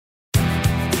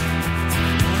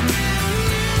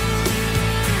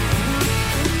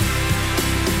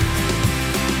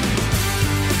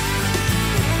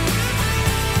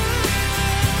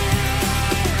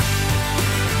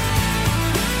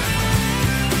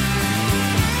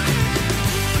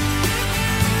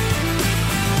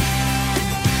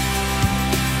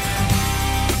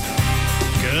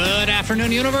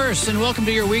afternoon, universe, and welcome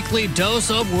to your weekly dose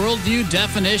of worldview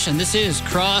definition. This is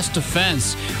Cross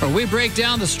Defense, where we break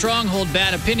down the stronghold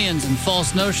bad opinions and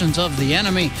false notions of the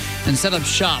enemy and set up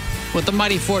shop with the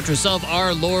mighty fortress of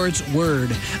our Lord's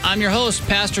Word. I'm your host,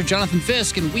 Pastor Jonathan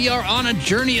Fisk, and we are on a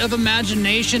journey of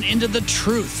imagination into the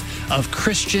truth of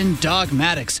Christian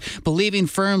dogmatics, believing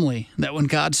firmly that when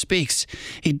God speaks,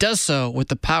 He does so with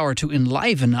the power to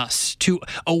enliven us, to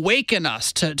awaken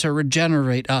us, to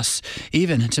regenerate us,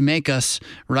 even to make us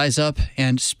rise up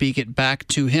and speak it back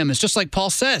to Him. It's just like Paul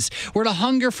says, we're to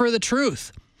hunger for the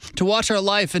truth, to watch our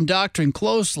life and doctrine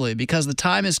closely, because the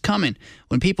time is coming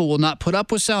when people will not put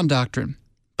up with sound doctrine,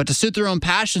 but to suit their own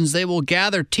passions, they will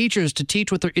gather teachers to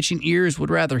teach what their itching ears would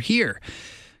rather hear.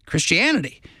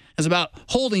 Christianity is about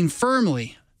holding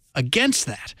firmly against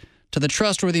that to the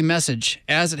trustworthy message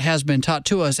as it has been taught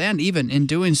to us, and even in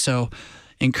doing so,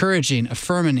 encouraging,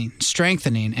 affirming,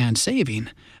 strengthening, and saving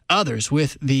others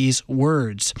with these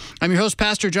words. I'm your host,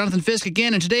 Pastor Jonathan Fisk,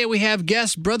 again, and today we have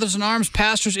guest brothers in arms,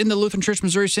 pastors in the Lutheran Church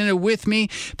Missouri Synod with me,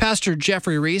 Pastor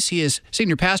Jeffrey Reese. He is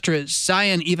senior pastor at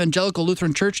Zion Evangelical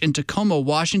Lutheran Church in Tacoma,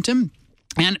 Washington.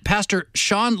 And Pastor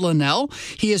Sean Linnell.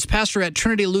 He is pastor at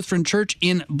Trinity Lutheran Church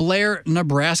in Blair,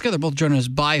 Nebraska. They're both joining us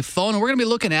by phone. And we're going to be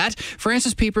looking at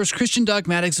Francis Pieper's Christian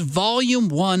Dogmatics, Volume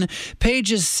 1,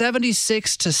 pages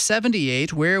 76 to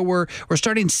 78, where we're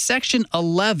starting section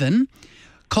 11,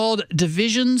 called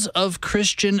Divisions of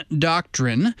Christian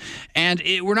Doctrine. And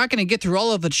we're not going to get through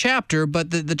all of the chapter,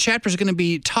 but the chapter is going to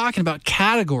be talking about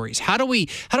categories. How do we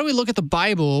look at the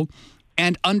Bible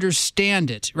and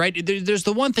understand it, right? There's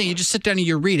the one thing, you just sit down and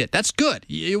you read it. That's good.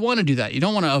 You want to do that. You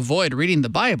don't want to avoid reading the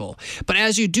Bible. But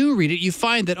as you do read it, you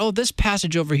find that, oh, this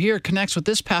passage over here connects with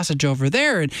this passage over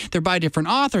there, and they're by different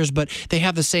authors, but they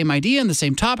have the same idea and the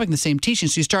same topic and the same teaching.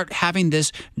 So you start having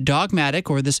this dogmatic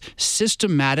or this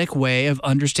systematic way of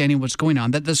understanding what's going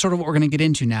on. That's sort of what we're going to get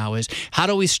into now, is how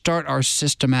do we start our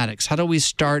systematics? How do we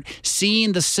start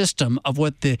seeing the system of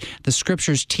what the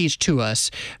Scriptures teach to us?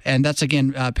 And that's,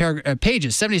 again,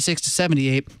 pages 76 to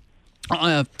 78.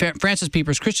 Francis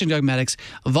Pieper's Christian Dogmatics,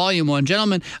 Volume 1.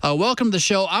 Gentlemen, welcome to the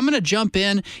show. I'm going to jump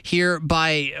in here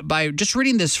by just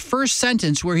reading this first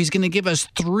sentence where he's going to give us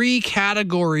three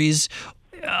categories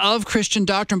of Christian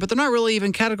doctrine, but they're not really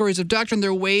even categories of doctrine.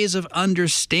 They're ways of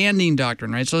understanding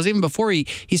doctrine, right? So even before he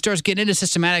starts getting into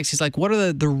systematics, he's like, what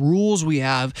are the rules we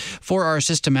have for our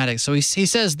systematics? So he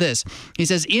says this. He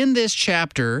says, in this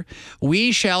chapter,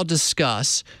 we shall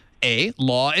discuss A,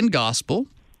 law and gospel,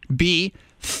 B,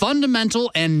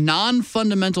 fundamental and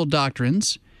non-fundamental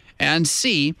doctrines, and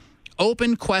C,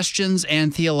 open questions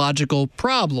and theological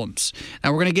problems.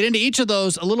 Now, we're going to get into each of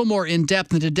those a little more in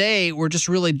depth, and today we're just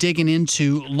really digging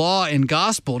into law and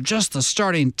gospel, just the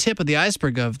starting tip of the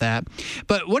iceberg of that.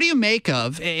 But what do you make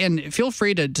of, and feel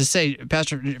free to say,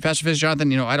 Pastor Fisk,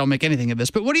 Jonathan, I don't make anything of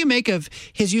this, but what do you make of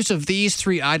his use of these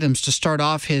three items to start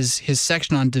off his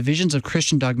section on divisions of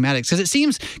Christian dogmatics? Because it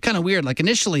seems kind of weird. Like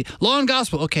initially, law and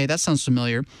gospel, okay, that sounds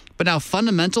familiar, but now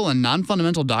fundamental and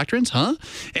non-fundamental doctrines, huh?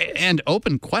 And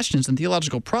open questions and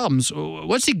theological problems.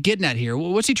 What's he getting at here?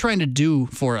 What's he trying to do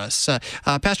for us?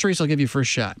 Pastor Reese, I'll give you first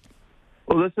shot.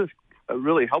 Well, this is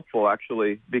really helpful,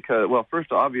 actually, because, well,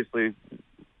 first, obviously,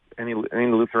 any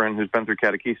Lutheran who's been through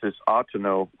catechesis ought to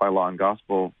know why law and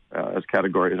gospel as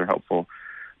categories are helpful.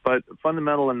 But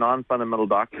fundamental and non-fundamental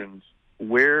doctrines,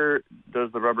 where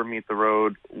does the rubber meet the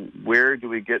road? Where do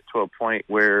we get to a point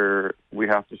where we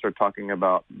have to start talking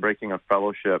about breaking a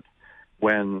fellowship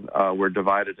when we're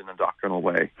divided in a doctrinal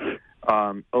way?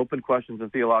 Open questions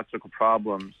and theological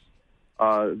problems.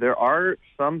 There are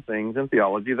some things in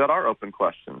theology that are open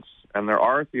questions, and there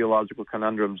are theological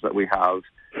conundrums that we have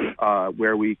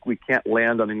where we can't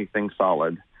land on anything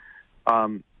solid.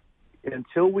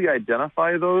 Until we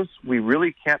identify those, we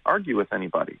really can't argue with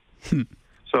anybody.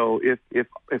 So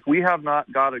if we have not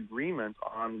got agreement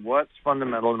on what's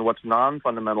fundamental and what's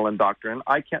non-fundamental in doctrine,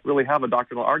 I can't really have a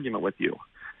doctrinal argument with you.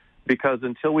 Because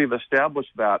until we've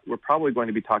established that, we're probably going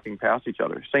to be talking past each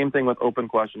other. Same thing with open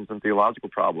questions and theological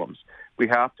problems. We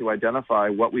have to identify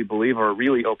what we believe are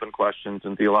really open questions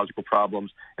and theological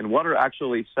problems and what are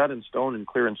actually set in stone and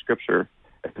clear in Scripture.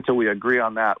 Until we agree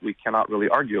on that, we cannot really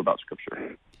argue about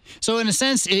Scripture. So in a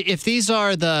sense, if these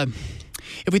are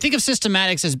if we think of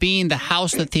systematics as being the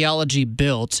house that theology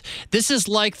built, this is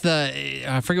like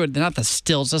not the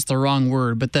stilts, that's the wrong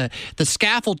word, but the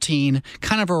scaffolding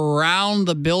kind of around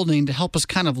the building to help us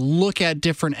kind of look at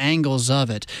different angles of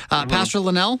it. Pastor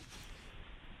Linnell?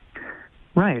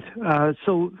 Right.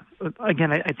 So,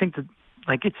 again, I think that,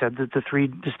 like it said, that the three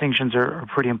distinctions are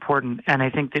pretty important, and I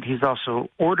think that he's also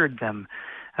ordered them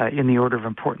in the order of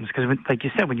importance. Because, like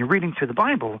you said, when you're reading through the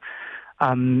Bible,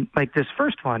 Like this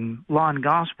first one, law and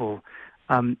gospel,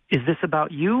 is this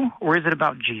about you or is it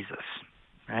about Jesus,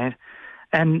 right?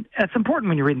 And that's important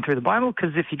when you're reading through the Bible,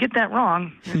 because if you get that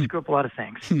wrong, you screw up a lot of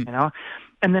things, you know?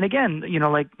 And then again,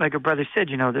 like our brother said,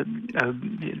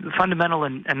 the fundamental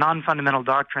and non-fundamental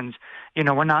doctrines,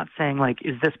 we're not saying, like,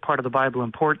 is this part of the Bible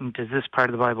important? Is this part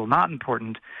of the Bible not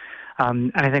important?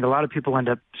 And I think a lot of people end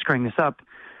up screwing this up.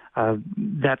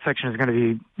 That section is going to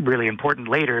be really important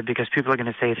later, because people are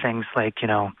going to say things like,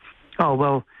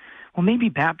 well, maybe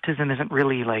baptism isn't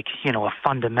really like, a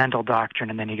fundamental doctrine.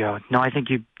 And then you go, no, I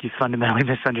think you fundamentally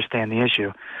misunderstand the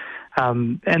issue.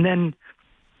 And then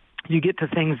you get to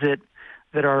things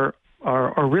that are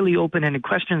really open-ended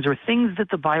questions, or things that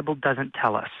the Bible doesn't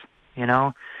tell us,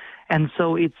 And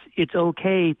so it's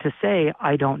okay to say,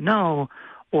 I don't know,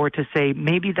 or to say,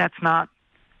 maybe that's not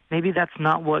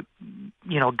what,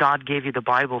 God gave you the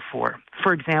Bible for.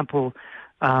 For example,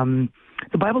 the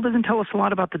Bible doesn't tell us a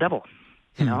lot about the devil,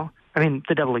 I mean,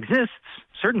 the devil exists,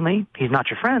 certainly. He's not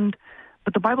your friend,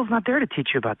 but the Bible's not there to teach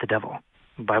you about the devil.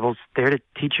 The Bible's there to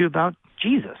teach you about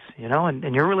Jesus,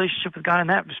 and your relationship with God in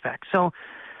that respect. So,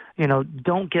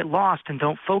 don't get lost and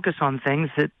don't focus on things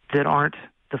that aren't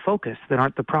the focus, that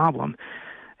aren't the problem.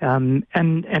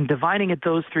 And dividing it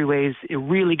those three ways, it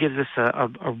really gives us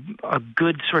a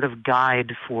good sort of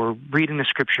guide for reading the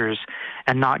Scriptures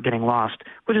and not getting lost,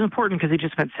 which is important because he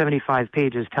just spent 75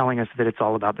 pages telling us that it's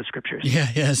all about the Scriptures.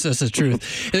 Yes, that's the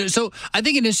truth. So I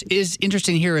think it is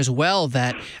interesting here as well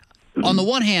that on the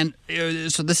one hand,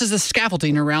 so this is the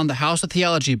scaffolding around the house of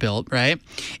theology built, right?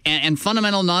 And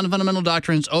fundamental, non-fundamental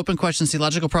doctrines, open questions,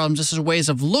 theological problems, this is ways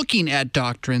of looking at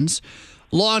doctrines.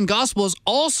 Law and gospel is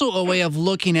also a way of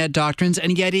looking at doctrines,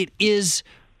 and yet it is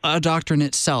a doctrine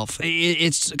itself.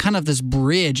 It's kind of this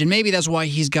bridge, and maybe that's why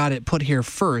he's got it put here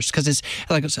first, because it's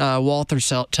like Walther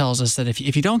tells us that if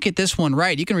you don't get this one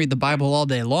right, you can read the Bible all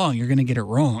day long. You're going to get it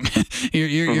wrong.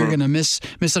 You're going to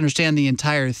misunderstand the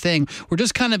entire thing. We're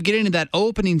just kind of getting into that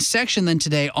opening section then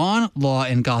today on law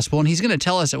and gospel, and he's going to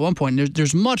tell us at one point,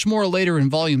 there's much more later in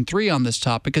Volume 3 on this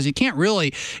topic, because you can't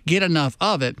really get enough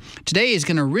of it. Today he's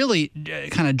going to really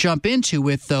kind of jump into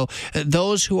with, though,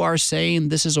 those who are saying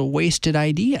this is a wasted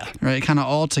idea. Right, kind of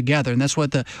all together. And that's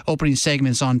what the opening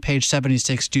segments on page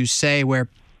 76 do say, where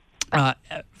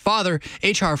Father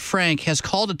H.R. Frank has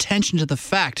called attention to the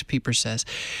fact, Pieper says,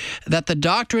 that the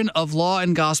doctrine of law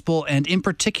and gospel, and in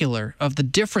particular of the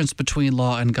difference between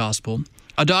law and gospel,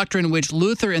 a doctrine which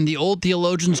Luther and the old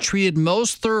theologians treated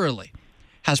most thoroughly,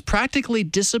 has practically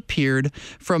disappeared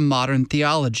from modern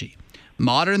theology.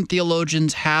 Modern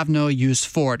theologians have no use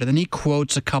for it. And then he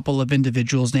quotes a couple of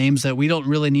individuals' names that we don't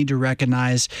really need to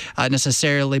recognize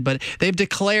necessarily, but they've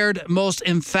declared most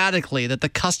emphatically that the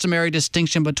customary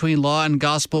distinction between law and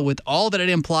gospel, with all that it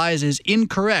implies, is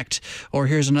incorrect. Or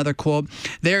here's another quote: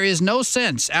 there is no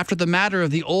sense, after the matter of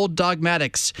the old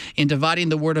dogmatics, in dividing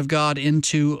the Word of God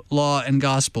into law and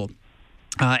gospel.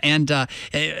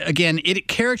 Again, it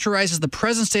characterizes the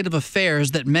present state of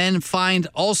affairs that men find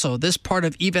also this part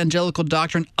of evangelical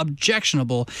doctrine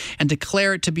objectionable and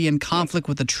declare it to be in conflict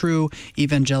with the true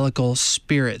evangelical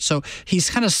spirit. So he's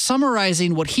kind of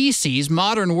summarizing what he sees,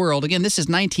 modern world. Again, this is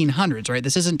 1900s, right?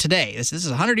 This isn't today. This is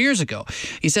 100 years ago.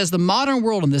 He says the modern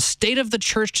world and the state of the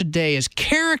church today is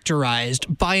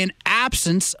characterized by an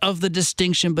absence of the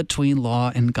distinction between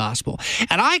law and gospel.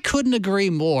 And I couldn't agree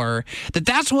more that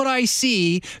that's what I see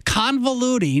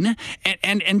convoluting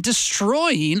and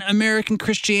destroying American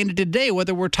Christianity today,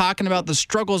 whether we're talking about the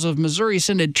struggles of Missouri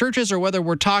Synod churches or whether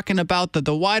we're talking about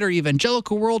the wider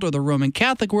evangelical world or the Roman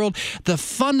Catholic world. The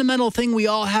fundamental thing we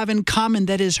all have in common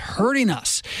that is hurting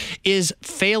us is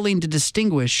failing to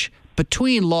distinguish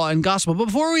between law and gospel. But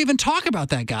before we even talk about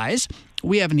that, guys,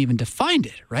 we haven't even defined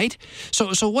it, right?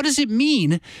 So what does it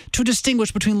mean to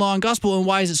distinguish between law and gospel, and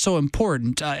why is it so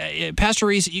important? Pastor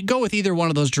Reese, you go with either one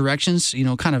of those directions,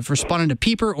 kind of responding to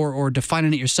Pieper or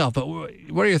defining it yourself. But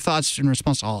what are your thoughts in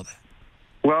response to all of that?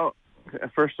 Well,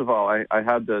 first of all, I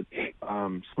had to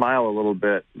smile a little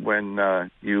bit when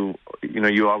you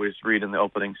always read in the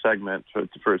opening segment for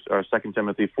 2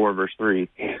 Timothy 4, verse 3.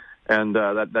 And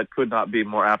that could not be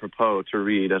more apropos to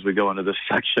read as we go into this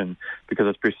section, because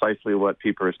it's precisely what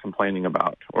Pieper is complaining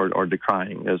about or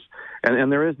decrying.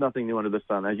 And there is nothing new under the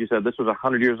sun. As you said, this was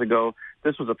 100 years ago.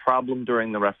 This was a problem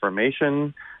during the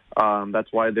Reformation.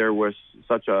 That's why there was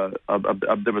such there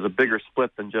was a bigger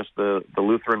split than just the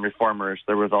Lutheran reformers.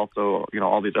 There was also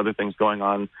all these other things going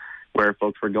on where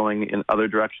folks were going in other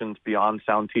directions beyond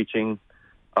sound teaching.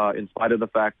 In spite of the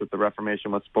fact that the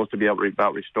Reformation was supposed to be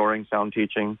about restoring sound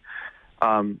teaching.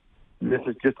 this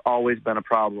has just always been a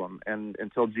problem. And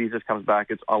until Jesus comes back,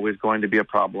 it's always going to be a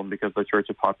problem because the church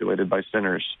is populated by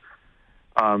sinners.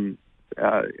 And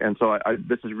so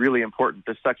this is really important.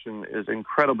 This section is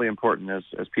incredibly important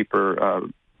as Pieper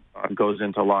goes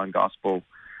into law and gospel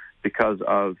because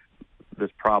of this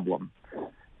problem.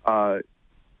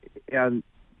 And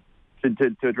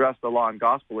to address the law and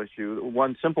gospel issue,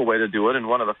 one simple way to do it, and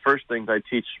one of the first things I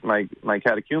teach my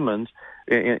catechumens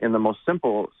in the most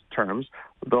simple terms,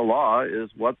 the law is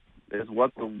what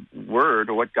the word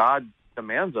or what God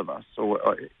demands of us. So,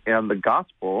 and the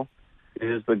gospel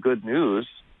is the good news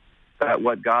that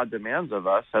what God demands of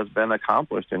us has been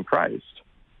accomplished in Christ.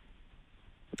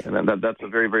 And that's a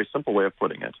very, very simple way of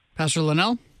putting it. Pastor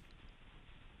Linnell?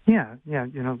 Yeah.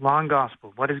 Law and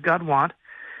gospel. What does God want?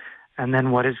 And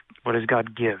then what does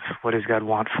God give? What does God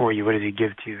want for you? What does he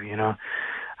give to you,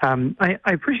 I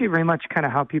appreciate very much kind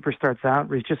of how Pieper starts out,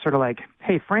 where he's just sort of like,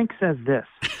 hey, Frank says this.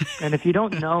 And if you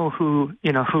don't know who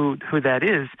that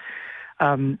is,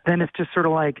 then it's just sort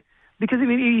of like, because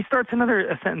he starts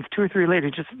a sentence 2 or 3 later,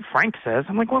 just Frank says.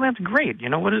 I'm like, well, that's great.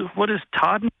 What is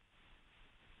Todd?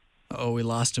 Oh, we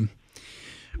lost him.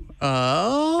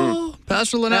 Oh,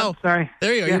 Pastor Linnell. Sorry.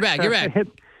 There you go. You're back. You're back.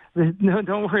 No,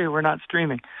 don't worry. We're not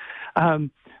streaming.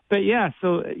 But yeah,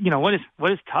 so what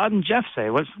does Todd and Jeff say?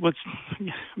 What's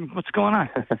going on?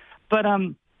 But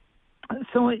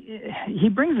so he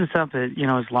brings this up as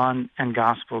law and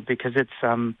gospel, because it's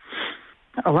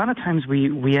a lot of times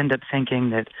we end up thinking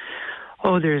that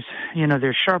there's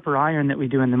sharper iron that we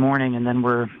do in the morning, and then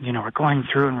we're going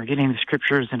through and we're getting the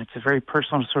scriptures, and it's a very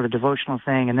personal sort of devotional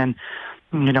thing, and then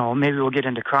maybe we'll get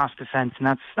into cross defense, and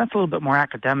that's a little bit more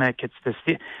academic. It's this,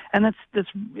 and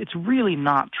it's really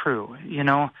not true.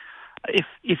 If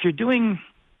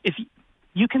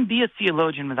you can be a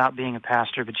theologian without being a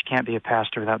pastor, but you can't be a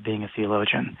pastor without being a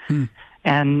theologian.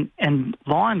 And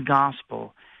law and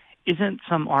gospel isn't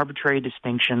some arbitrary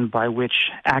distinction by which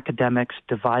academics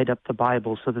divide up the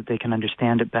Bible so that they can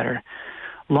understand it better.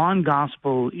 Law and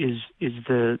gospel is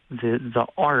the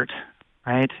art,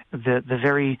 right? The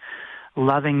very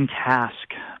loving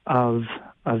task of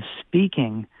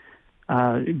speaking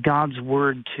God's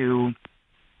word to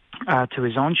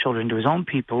his own children, to his own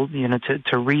people,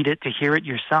 to read it, to hear it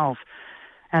yourself,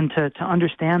 and to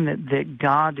understand that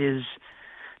God is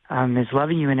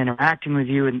loving you and interacting with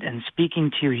you and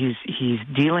speaking to you. He's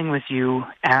dealing with you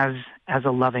as a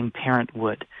loving parent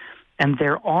would. And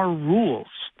there are rules,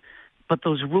 but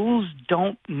those rules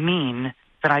don't mean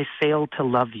that I fail to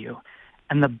love you.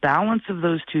 And the balance of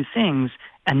those two things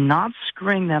and not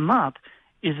screwing them up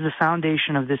is the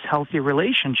foundation of this healthy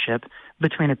relationship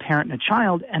between a parent and a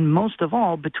child, and most of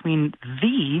all between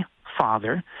the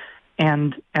Father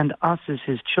and us as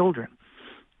his children.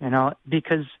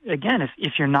 Because again,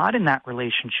 if you're not in that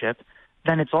relationship,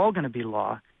 then it's all going to be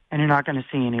law, and you're not going to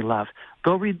see any love.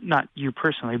 Go read, not you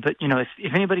personally, but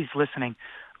if anybody's listening,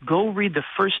 go read the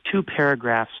first 2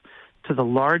 paragraphs to the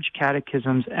Large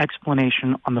Catechism's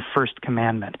explanation on the first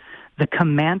commandment. The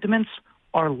commandments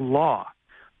are law,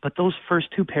 but those first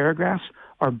 2 paragraphs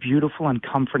are beautiful and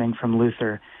comforting from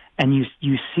Luther, and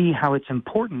you see how it's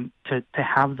important to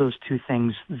have those 2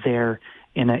 things there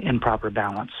in proper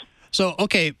balance. So,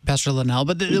 okay, Pastor Linnell,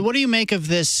 but what do you make of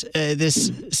this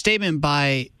statement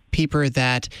by Pieper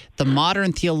that the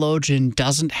modern theologian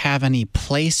doesn't have any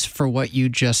place for what you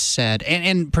just said?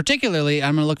 And particularly,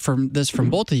 I'm going to look for this from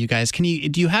both of you guys.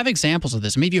 Do you have examples of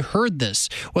this? Maybe you heard this,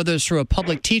 whether it's through a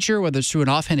public teacher, whether it's through an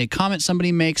offhanded comment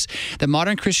somebody makes, that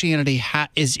modern Christianity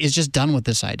is just done with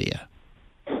this idea?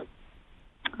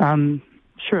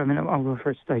 Sure. I'll go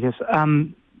first, I guess.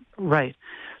 Right.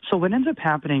 So what ends up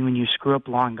happening when you screw up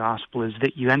law and gospel is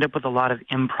that you end up with a lot of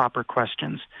improper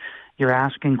questions. You're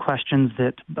asking questions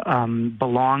that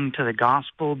belong to the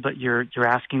gospel, but you're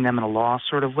asking them in a law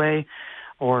sort of way,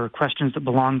 or questions that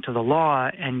belong to the law,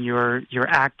 and you're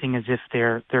acting as if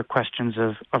they're questions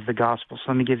of the gospel. So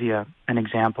let me give you an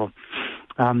example.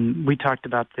 We talked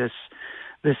about this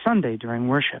Sunday during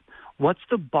worship. What's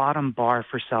the bottom bar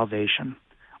for salvation?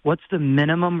 What's the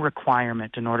minimum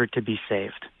requirement in order to be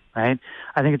saved? Right?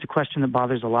 I think it's a question that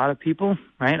bothers a lot of people,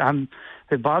 right?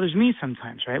 It bothers me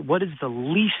sometimes, right? What is the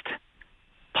least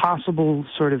possible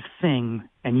sort of thing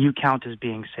and you count as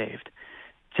being saved?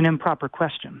 It's an improper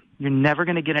question. You're never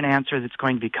going to get an answer that's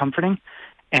going to be comforting,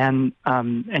 and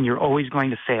you're always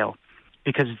going to fail,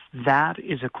 because that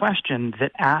is a question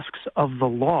that asks of the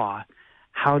law,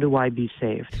 how do I be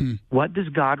saved? What does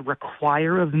God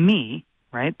require of me,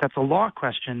 right? That's a law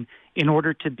question, in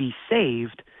order to be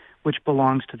saved, which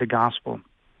belongs to the gospel.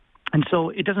 And so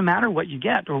it doesn't matter what you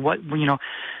get or what,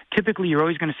 typically you're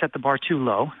always going to set the bar too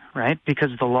low, right?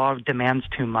 Because the law demands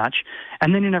too much.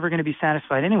 And then you're never going to be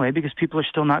satisfied anyway because people are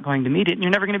still not going to meet it, and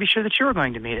you're never going to be sure that you're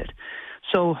going to meet it.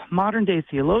 So modern-day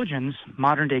theologians,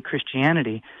 modern-day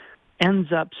Christianity,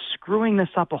 ends up screwing this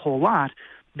up a whole lot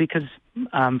because,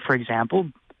 for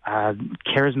example,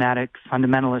 charismatic,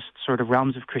 fundamentalist sort of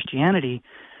realms of Christianity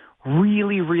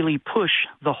really, really push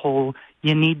the whole,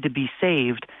 you need to be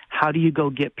saved. How do you go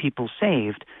get people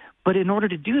saved? But in order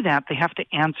to do that, they have to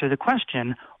answer the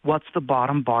question, what's the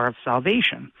bottom bar of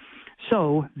salvation?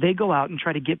 So they go out and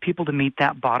try to get people to meet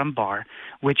that bottom bar,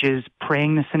 which is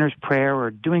praying the sinner's prayer or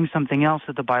doing something else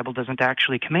that the Bible doesn't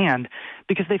actually command,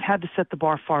 because they've had to set the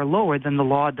bar far lower than the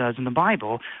law does in the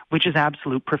Bible, which is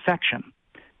absolute perfection.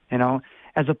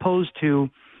 As opposed to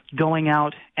going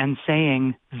out and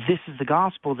saying, this is the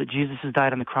gospel, that Jesus has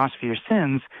died on the cross for your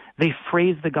sins, they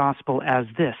phrase the gospel as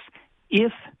this: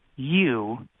 if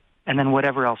you, and then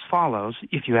whatever else follows,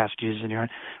 if you ask Jesus in your heart,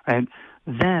 right,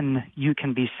 then you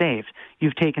can be saved.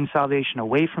 You've taken salvation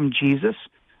away from Jesus,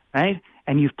 right,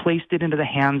 and you've placed it into the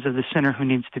hands of the sinner who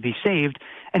needs to be saved,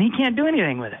 and he can't do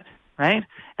anything with it, right?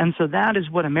 And so that is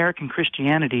what American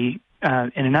Christianity,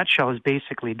 in a nutshell, has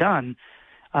basically done,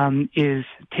 is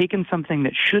taken something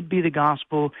that should be the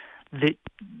gospel, that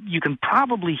you can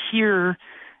probably hear,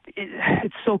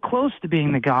 it's so close to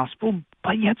being the gospel,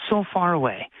 but yet so far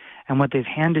away. And what they've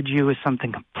handed you is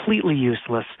something completely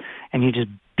useless, and you just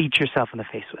beat yourself in the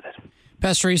face with it.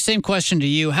 Pastor Reese, same question to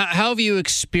you. How have you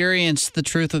experienced the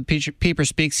truth of Pieper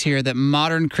Speaks here, that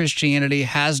modern Christianity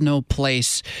has no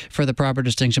place for the proper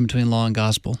distinction between law and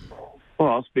gospel? Well,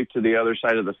 I'll speak to the other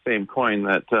side of the same coin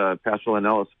that Pastor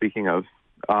Linnell is speaking of.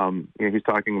 He's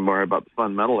talking more about the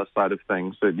fundamentalist side of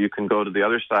things, that you can go to the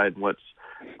other side, what's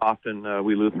often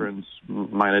we Lutherans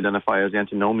might identify as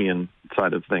antinomian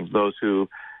side of things, those who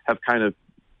have kind of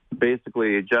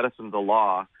basically jettisoned the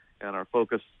law and are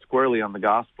focused squarely on the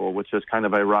gospel, which is kind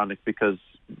of ironic because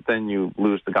then you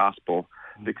lose the gospel,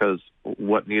 because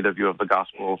what need have you of the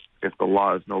gospel if the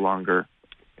law is no longer,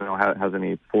 has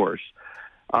any force?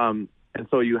 And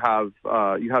so you have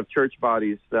church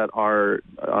bodies that are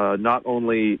not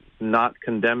only not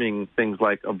condemning things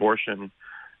like abortion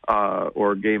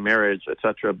or gay marriage,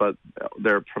 etc., but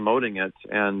they're promoting it.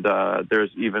 And there's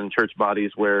even church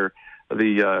bodies where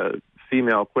the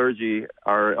female clergy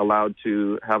are allowed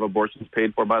to have abortions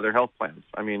paid for by their health plans.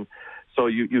 I mean, so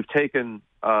you've taken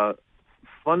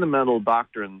fundamental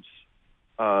doctrines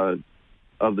of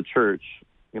the church,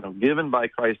 given by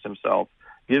Christ himself,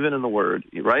 given in the Word,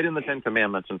 right in the Ten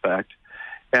Commandments, in fact,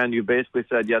 and you basically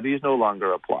said, these no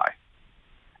longer apply.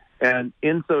 And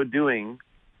in so doing,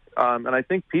 and I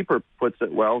think Pieper puts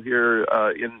it well here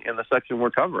in the section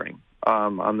we're covering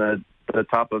on the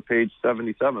top of page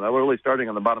 77. We're really starting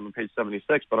on the bottom of page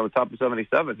 76, but on the top of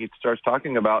 77, he starts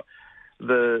talking about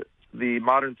the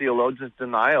modern theologian's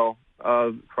denial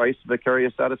of Christ's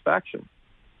vicarious satisfaction.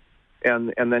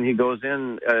 And then he goes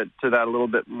in to that a little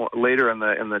bit more later in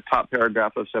the top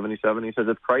paragraph of 77. He says,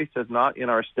 if Christ has not in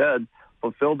our stead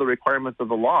fulfilled the requirements of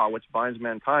the law, which binds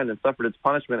mankind, and suffered its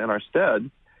punishment in our stead,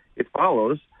 it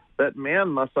follows that man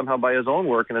must somehow by his own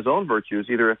work and his own virtues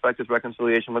either effect his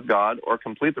reconciliation with God or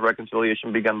complete the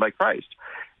reconciliation begun by Christ.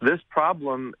 This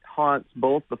problem haunts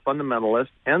both the fundamentalist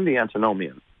and the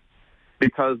antinomian,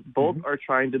 because both are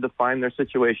trying to define their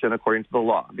situation according to the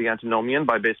law. The antinomian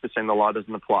by basically saying the law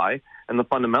doesn't apply, and the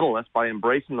fundamentalist by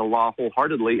embracing the law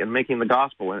wholeheartedly and making the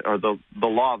gospel, or the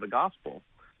law the gospel.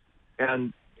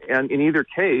 And in either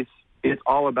case, it's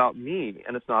all about me,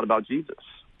 and it's not about Jesus.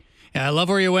 Yeah, I love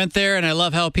where you went there, and I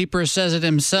love how Pieper says it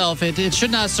himself. It should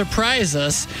not surprise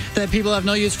us that people have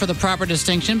no use for the proper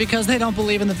distinction because they don't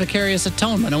believe in the vicarious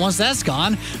atonement. And once that's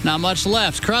gone, not much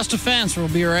left. Cross Defense, we'll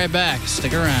be right back.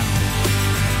 Stick around.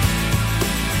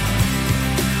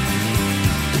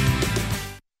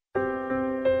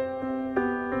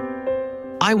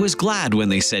 I was glad when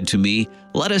they said to me,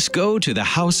 "Let us go to the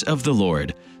house of the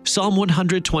Lord." Psalm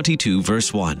 122,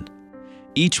 verse 1.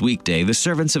 Each weekday, the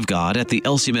servants of God at the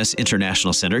LCMS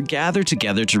International Center gather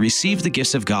together to receive the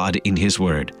gifts of God in His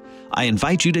Word. I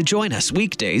invite you to join us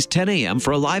weekdays 10 a.m.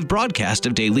 for a live broadcast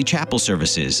of daily chapel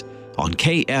services on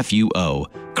KFUO,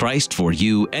 Christ for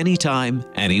you, anytime,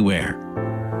 anywhere.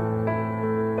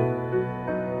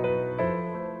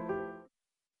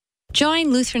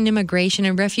 Join Lutheran Immigration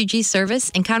and Refugee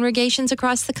Service and congregations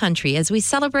across the country as we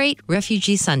celebrate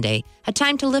Refugee Sunday, a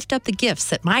time to lift up the gifts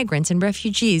that migrants and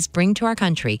refugees bring to our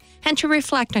country and to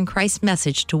reflect on Christ's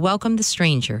message to welcome the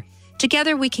stranger.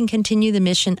 Together we can continue the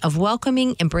mission of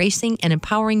welcoming, embracing, and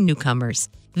empowering newcomers.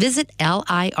 Visit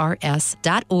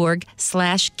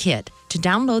lirs.org/kit to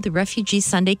download the Refugee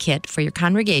Sunday Kit for your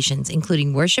congregations,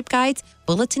 including worship guides,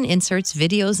 bulletin inserts,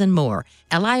 videos, and more.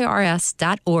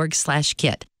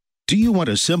 lirs.org/kit. Do you want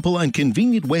a simple and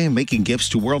convenient way of making gifts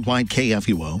to Worldwide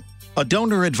KFUO? A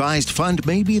donor-advised fund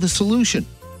may be the solution.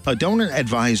 A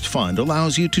donor-advised fund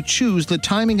allows you to choose the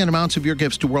timing and amounts of your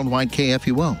gifts to Worldwide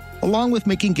KFUO, along with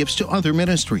making gifts to other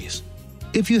ministries.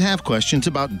 If you have questions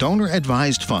about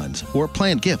donor-advised funds or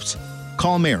planned gifts,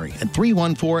 call Mary at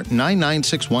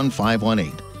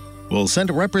 314-996-1518. We'll send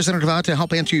a representative out to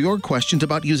help answer your questions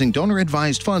about using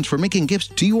donor-advised funds for making gifts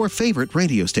to your favorite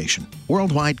radio station,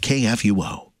 Worldwide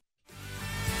KFUO.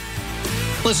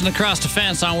 Listen to Cross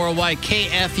Defense on Worldwide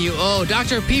KFUO.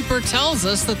 Dr. Pieper tells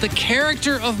us that the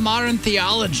character of modern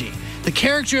theology, the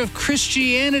character of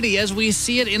Christianity as we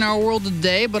see it in our world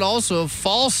today, but also of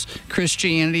false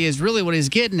Christianity is really what he's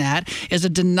getting at, is a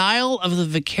denial of the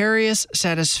vicarious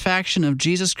satisfaction of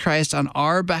Jesus Christ on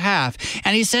our behalf.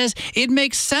 And he says it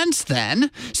makes sense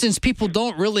then, since people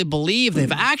don't really believe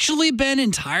they've actually been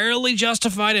entirely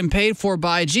justified and paid for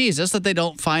by Jesus, that they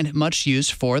don't find much use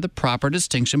for the proper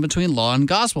distinction between law and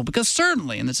gospel. Because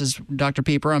certainly, and this is Dr.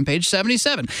 Pieper on page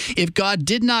 77, if God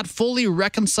did not fully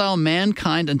reconcile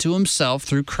mankind unto himself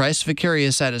through Christ's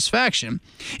vicarious satisfaction,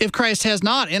 if Christ has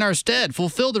not in our stead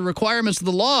fulfilled the requirements of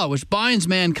the law which binds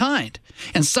mankind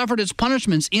and suffered its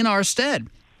punishments in our stead,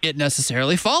 it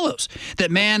necessarily follows that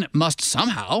man must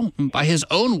somehow, by his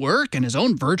own work and his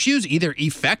own virtues, either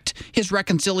effect his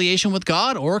reconciliation with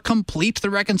God or complete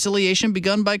the reconciliation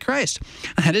begun by Christ.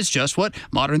 That is just what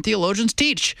modern theologians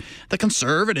teach. The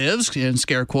conservatives, in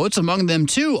scare quotes, among them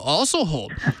too, also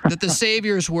hold that the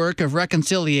Savior's work of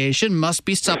reconciliation must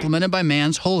be supplemented by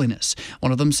man's holiness.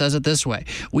 One of them says it this way: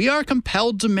 we are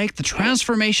compelled to make the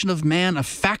transformation of man a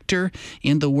factor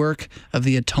in the work of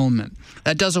the atonement.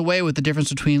 That does away with the difference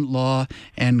between law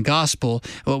and gospel.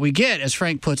 What we get, as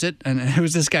Frank puts it, and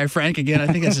who's this guy Frank again? I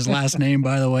think that's his last name,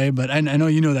 by the way, but I know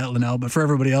you know that, Linnell, but for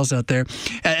everybody else out there,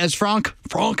 as Frank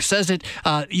says it,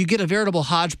 you get a veritable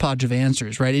hodgepodge of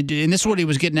answers, right? And this is what he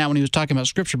was getting at when he was talking about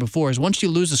Scripture before, is once you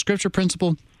lose the Scripture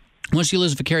principle, once you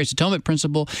lose the vicarious atonement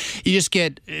principle, you just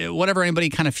get whatever anybody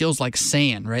kind of feels like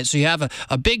saying, right? So you have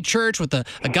a big church with a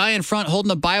guy in front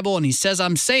holding a Bible, and he says,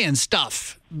 I'm saying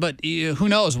stuff. But who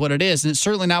knows what it is? And it's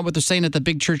certainly not what they're saying at the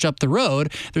big church up the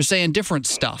road. They're saying different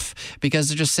stuff because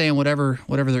they're just saying whatever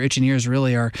their itching ears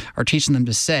really are teaching them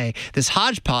to say. This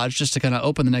hodgepodge, just to kind of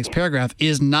open the next paragraph,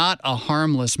 is not a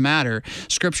harmless matter.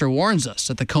 Scripture warns us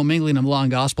that the commingling of law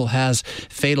and gospel has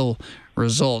fatal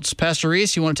results. Pastor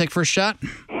Reese, you want to take first shot?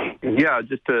 Yeah,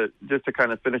 just to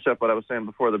kind of finish up what I was saying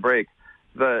before the break,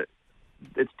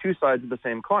 it's two sides of the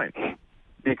same coin,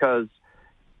 because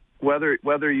whether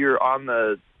you're on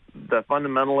the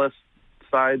fundamentalist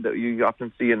side that you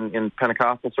often see in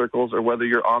Pentecostal circles, or whether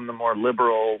you're on the more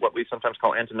liberal, what we sometimes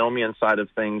call antinomian side of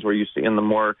things, where you see in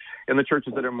the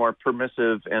churches that are more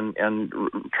permissive and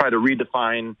try to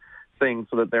redefine things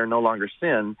so that they're no longer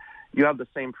sin, you have the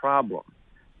same problem.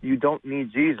 You don't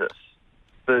need Jesus.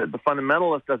 The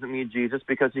fundamentalist doesn't need Jesus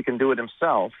because he can do it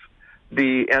himself.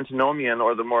 The antinomian,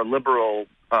 or the more liberal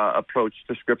approach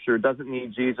to Scripture, doesn't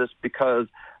need Jesus because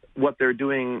what they're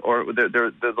doing, or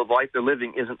the life they're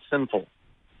living, isn't sinful.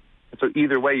 So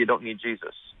either way, you don't need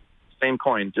Jesus. Same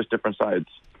coin, just different sides.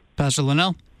 Pastor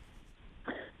Linnell?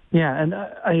 Yeah, and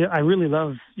I really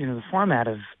love the format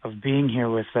of being here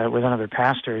with another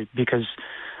pastor, because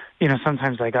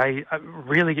sometimes I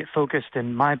really get focused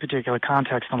in my particular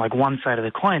context on one side of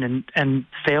the coin and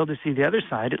fail to see the other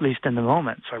side, at least in the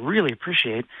moment. So I really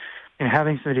appreciate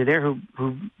having somebody there who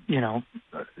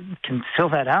can fill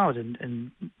that out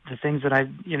and the things that I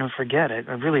forget. I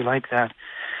really like that.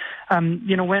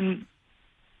 When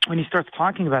he starts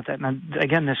talking about that, and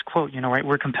again, this quote, right,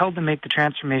 we're compelled to make the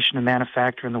transformation of man a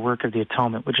factor in the work of the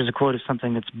atonement, which is a quote of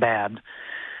something that's bad.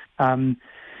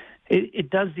 It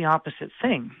does the opposite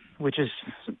thing, which is,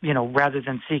 rather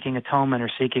than seeking atonement or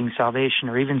seeking salvation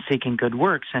or even seeking good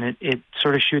works, and it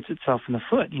sort of shoots itself in the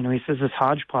foot. He says this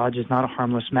hodgepodge is not a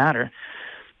harmless matter.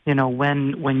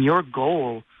 When your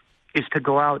goal is to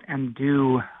go out and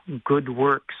do good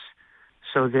works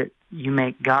so that you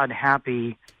make God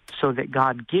happy, so that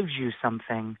God gives you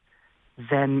something,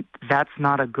 then that's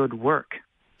not a good work.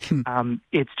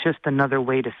 It's just another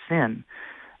way to sin.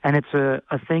 And it's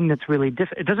a thing that's really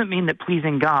different. It doesn't mean that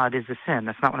pleasing God is a sin.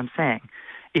 That's not what I'm saying.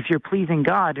 If you're pleasing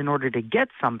God in order to get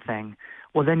something,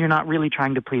 well, then you're not really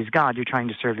trying to please God. You're trying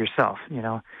to serve yourself.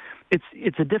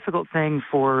 It's a difficult thing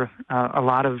for a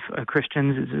lot of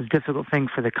Christians. It's a difficult thing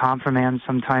for the confirmants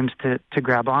sometimes to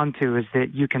grab onto, is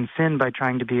that you can sin by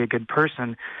trying to be a good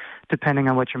person, depending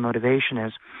on what your motivation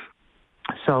is.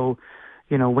 So,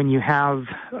 when you have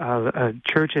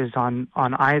churches on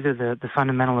either the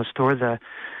fundamentalist or the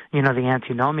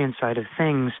antinomian side of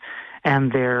things,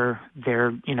 and they're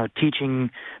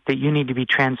teaching that you need to be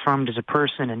transformed as a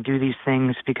person and do these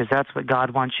things because that's what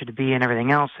God wants you to be and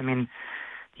everything else.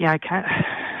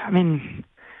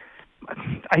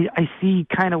 I see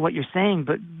kind of what you're saying,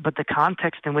 but the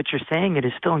context in which you're saying it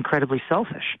is still incredibly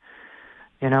selfish.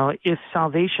 If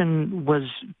salvation was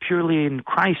purely in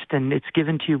Christ and it's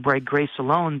given to you by grace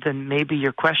alone, then maybe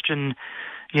your question,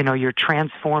 your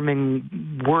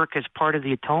transforming work as part of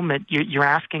the atonement, you're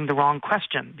asking the wrong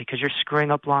question because you're screwing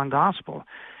up law and gospel.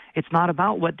 It's not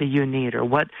about what do you need or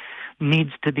what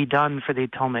needs to be done for the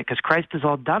atonement, because Christ has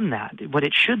all done that. What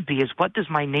it should be is, what does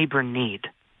my neighbor need?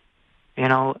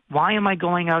 Why am I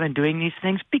going out and doing these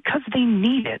things? Because they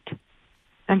need it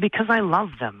and because I love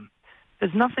them.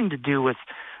 There's nothing to do with,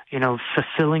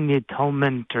 fulfilling the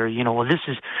atonement or, this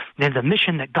is the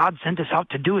mission that God sent us out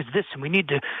to do is this, and we need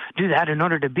to do that in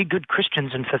order to be good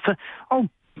Christians and fulfill. Oh,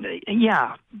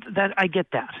 yeah, that I get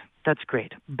that. That's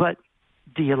great. But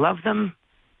do you love them?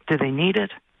 Do they need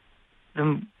it?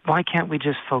 Then why can't we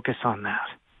just focus on that?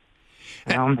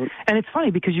 And it's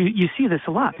funny because you see this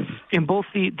a lot in both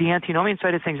the antinomian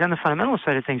side of things and the fundamentalist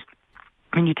side of things.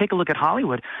 When you take a look at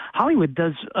Hollywood, Hollywood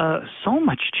does so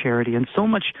much charity and so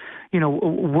much,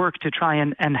 work to try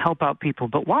and help out people.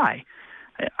 But why?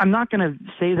 I'm not going to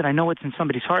say that I know what's in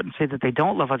somebody's heart and say that they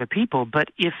don't love other people. But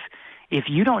if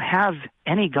you don't have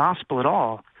any gospel at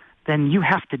all, then you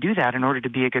have to do that in order to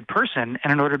be a good person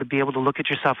and in order to be able to look at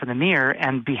yourself in the mirror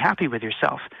and be happy with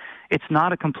yourself. It's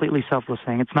not a completely selfless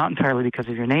thing. It's not entirely because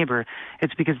of your neighbor.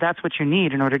 It's because that's what you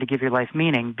need in order to give your life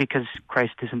meaning, because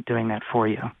Christ isn't doing that for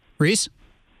you. Reese?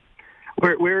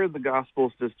 Where in the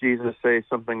Gospels does Jesus say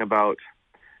something about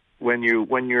when you're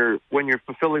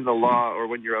fulfilling the law, or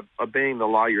when you're obeying the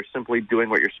law, you're simply doing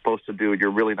what you're supposed to do,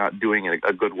 you're really not doing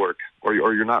a good work, or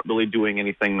you're not really doing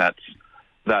anything that's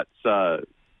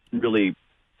really,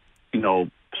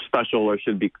 special or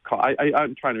should be called.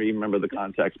 I'm trying to remember the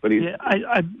context, but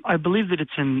I believe that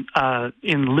it's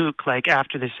in Luke, like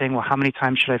after they're saying, well, how many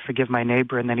times should I forgive my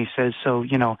neighbor? And then he says, so,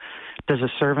 does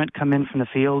a servant come in from the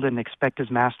field and expect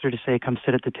his master to say, come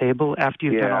sit at the table? After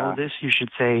you've done all of this, you should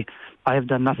say, I have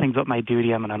done nothing but my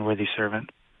duty. I'm an unworthy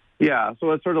servant. Yeah,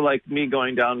 so it's sort of like me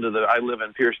going down to I live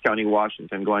in Pierce County,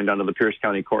 Washington, going down to the Pierce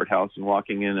County courthouse and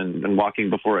walking in and walking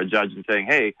before a judge and saying,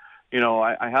 hey,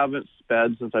 I haven't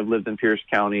sped since I've lived in Pierce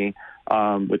County,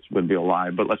 which would be a lie,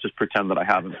 but let's just pretend that I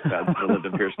haven't sped since I lived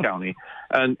in Pierce County.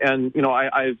 And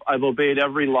I've obeyed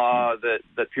every law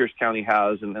that Pierce County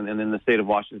has and in the state of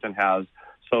Washington has.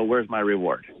 So where's my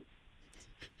reward?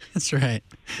 That's right.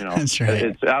 That's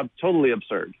right. It's totally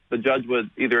absurd. The judge would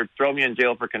either throw me in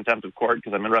jail for contempt of court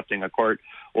because I'm interrupting a court,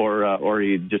 or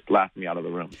he'd just laugh me out of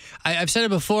the room. I've said it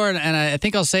before, and I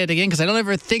think I'll say it again because I don't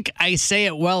ever think I say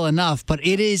it well enough, but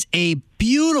it is a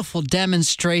beautiful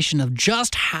demonstration of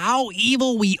just how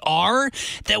evil we are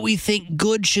that we think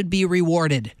good should be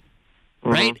rewarded.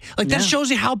 Right? Like, that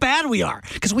shows you how bad we are,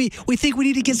 because we think we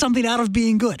need to get something out of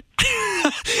being good.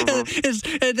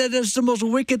 That's the most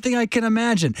wicked thing I can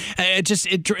imagine.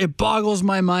 It boggles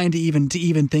my mind to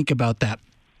even think about that.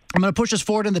 I'm going to push us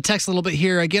forward in the text a little bit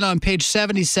here. Again, on page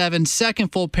 77, second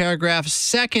full paragraph,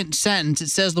 second sentence, it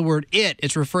says the word it.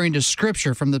 It's referring to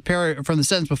Scripture from the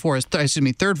sentence before.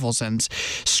 Third full sentence.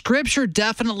 Scripture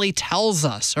definitely tells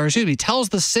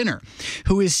the sinner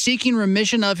who is seeking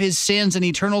remission of his sins and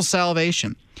eternal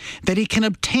salvation that he can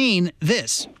obtain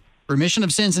this, remission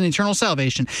of sins and eternal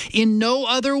salvation, in no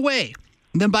other way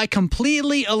than by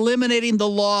completely eliminating the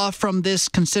law from this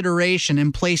consideration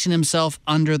and placing himself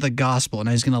under the gospel. And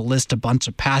he's going to list a bunch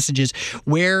of passages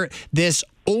where this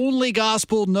only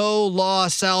gospel, no law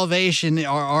salvation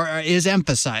is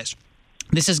emphasized.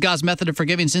 This is God's method of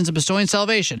forgiving sins and bestowing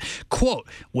salvation. Quote,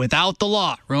 without the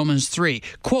law, Romans 3.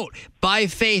 Quote, by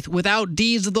faith without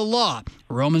deeds of the law,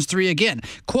 Romans 3 again.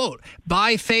 Quote,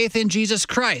 by faith in Jesus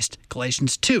Christ,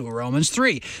 Galatians 2, Romans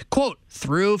 3. Quote,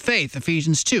 through faith,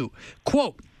 Ephesians 2.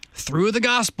 Quote, through the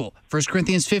gospel, 1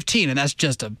 Corinthians 15. And that's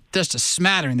just a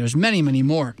smattering. There's many, many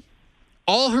more.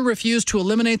 All who refuse to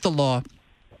eliminate the law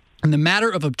in the matter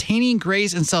of obtaining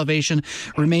grace and salvation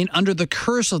remain under the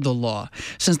curse of the law,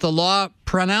 since the law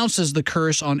pronounces the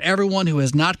curse on everyone who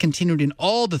has not continued in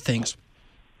all the things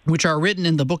which are written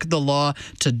in the book of the law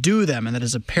to do them. And that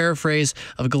is a paraphrase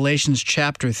of Galatians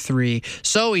chapter 3.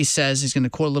 So he says, he's going to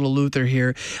quote a little Luther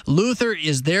here, Luther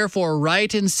is therefore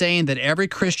right in saying that every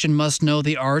Christian must know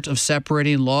the art of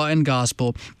separating law and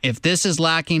gospel. If this is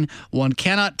lacking, one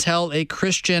cannot tell a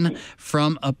Christian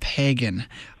from a pagan.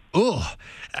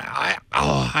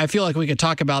 I feel like we could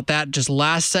talk about that just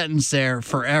last sentence there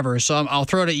forever. So I'll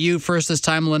throw it at you first this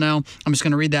time, Linnell. I'm just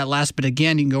going to read that last bit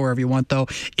again. You can go wherever you want, though.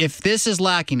 If this is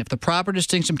lacking, if the proper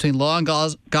distinction between law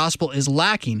and gospel is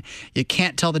lacking, you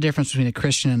can't tell the difference between a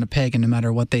Christian and a pagan, no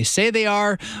matter what they say they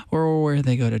are or where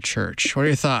they go to church. What are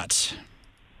your thoughts?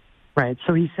 Right.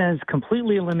 So he says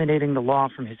completely eliminating the law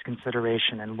from his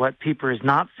consideration. And what Pieper is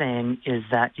not saying is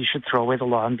that you should throw away the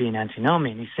law and be an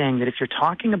antinomian. He's saying that if you're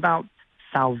talking about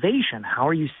salvation, how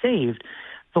are you saved?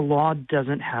 The law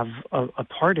doesn't have a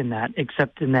part in that,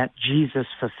 except in that Jesus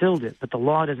fulfilled it. But the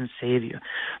law doesn't save you.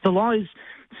 The law is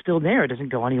still there. It doesn't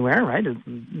go anywhere, right?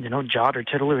 Jot or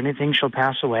tittle or anything shall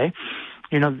pass away.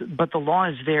 But the law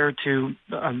is there to,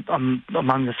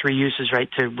 among the three uses, right,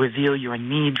 to reveal your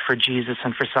need for Jesus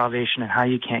and for salvation and how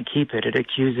you can't keep it. It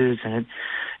accuses and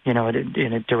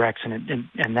it directs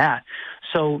and that.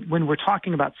 So when we're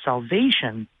talking about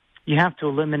salvation, you have to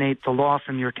eliminate the law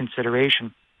from your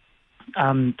consideration.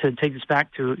 To take this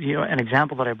back to an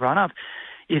example that I brought up,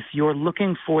 if you're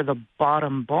looking for the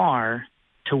bottom bar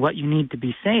to what you need to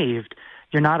be saved,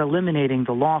 you're not eliminating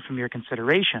the law from your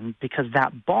consideration because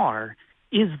that bar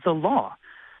is the law.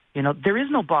 There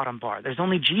is no bottom bar. There's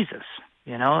only Jesus,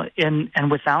 and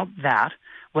without that,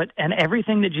 and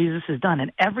everything that Jesus has done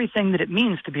and everything that it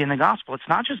means to be in the gospel, it's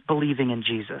not just believing in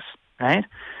Jesus, right?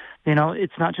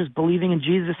 It's not just believing in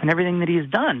Jesus and everything that he has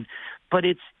done, but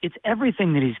it's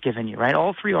everything that he's given you, right?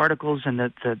 All three articles and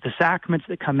the sacraments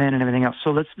that come in and everything else.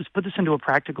 So let's put this into a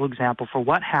practical example for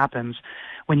what happens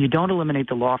when you don't eliminate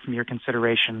the law from your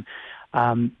consideration.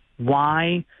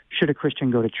 Why should a Christian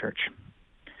go to church?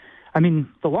 I mean,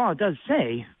 the law does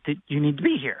say that you need to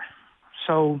be here.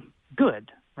 So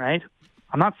good, right?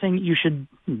 I'm not saying you should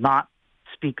not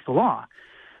speak the law,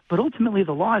 but ultimately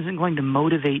the law isn't going to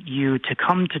motivate you to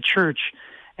come to church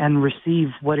and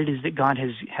receive what it is that God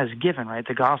has given, right?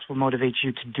 The gospel motivates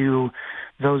you to do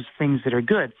those things that are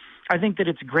good. I think that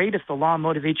it's great if the law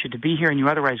motivates you to be here and you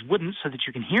otherwise wouldn't, so that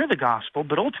you can hear the gospel.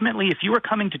 But ultimately, if you are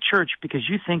coming to church because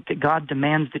you think that God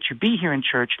demands that you be here in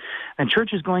church, then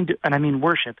church is going to, and I mean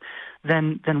worship,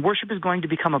 then worship is going to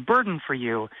become a burden for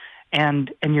you,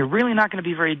 and you're really not going to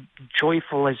be very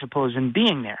joyful, I suppose, in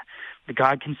being there. That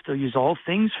God can still use all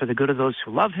things for the good of those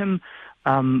who love him,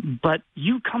 but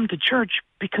you come to church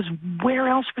because where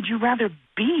else would you rather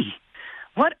be?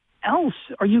 What else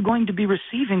are you going to be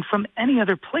receiving from any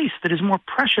other place that is more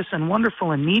precious and wonderful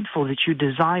and needful, that you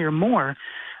desire more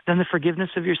than the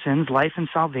forgiveness of your sins, life, and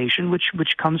salvation,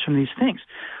 which comes from these things?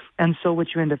 And so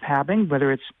what you end up having,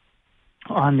 whether it's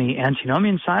on the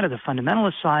antinomian side or the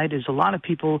fundamentalist side, is a lot of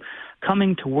people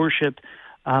coming to worship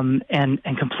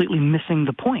and completely missing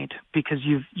the point, because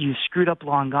you've screwed up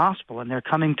law and gospel, and they're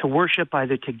coming to worship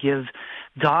either to give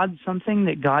God something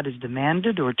that God has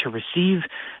demanded or to receive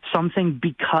something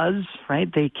because, right,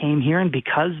 they came here and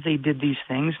because they did these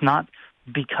things, not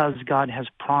because God has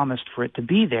promised for it to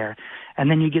be there.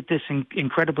 And then you get this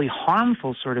incredibly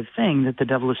harmful sort of thing that the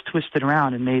devil has twisted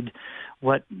around and made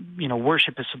what,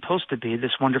 worship is supposed to be,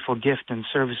 this wonderful gift and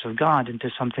service of God, into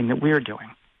something that we're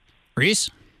doing. Reese?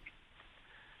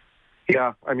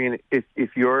 Yeah, I mean,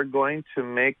 if you're going to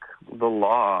make the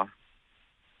law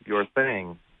your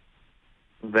thing,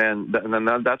 then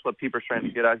that's what Pieper's trying to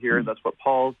get at here. That's what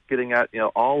Paul's getting at,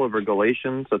 all over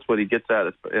Galatians. That's what he gets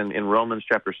at in Romans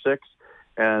chapter 6.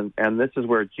 And this is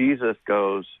where Jesus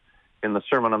goes in the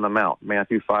Sermon on the Mount,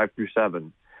 Matthew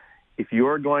 5-7. If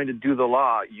you're going to do the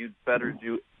law, you'd better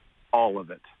do all of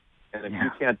it. And if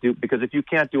you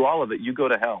can't do all of it, you go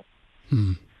to hell.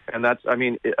 And that's,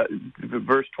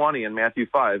 verse 20 in Matthew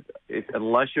 5,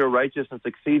 unless your righteousness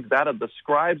exceeds that of the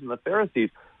scribes and the Pharisees.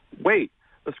 Wait,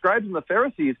 the scribes and the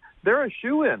Pharisees, they're a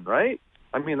shoo-in, right?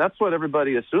 I mean, that's what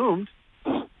everybody assumed.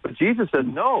 But Jesus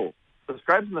said, no, the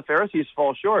scribes and the Pharisees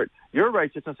fall short. Your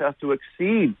righteousness has to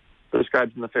exceed the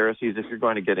scribes and the Pharisees if you're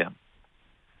going to get in.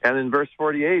 And in verse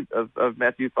 48 of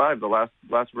Matthew 5, the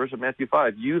last verse of Matthew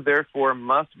 5, you therefore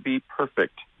must be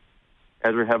perfect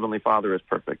as your heavenly Father is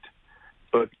perfect.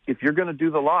 So if you're going to do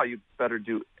the law, you better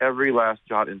do every last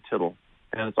jot and tittle.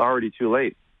 And it's already too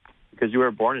late because you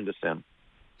were born into sin.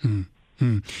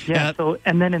 Yeah, so,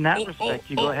 and then in that respect,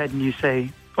 you go ahead and you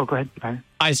say, go ahead. Brian.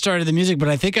 I started the music, but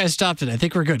I think I stopped it. I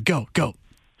think we're good. Go.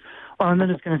 Well, and then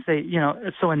it's going to say,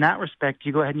 so in that respect,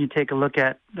 you go ahead and you take a look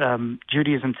at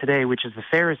Judaism today, which is the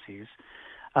Pharisees,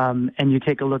 and you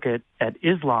take a look at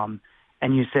Islam,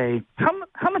 and you say,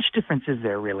 how much difference is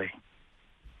there really?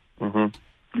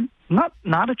 Not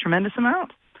a tremendous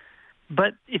amount.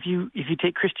 But if you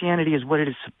take Christianity as what it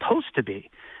is supposed to be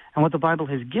and what the Bible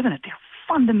has given it, they're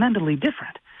fundamentally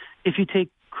different. If you take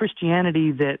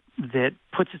Christianity that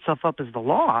puts itself up as the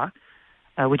law,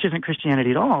 which isn't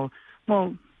Christianity at all,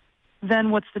 well,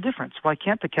 then what's the difference? Why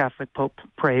can't the Catholic Pope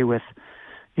pray with,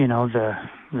 the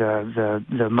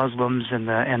Muslims and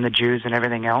the Jews and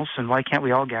everything else? And why can't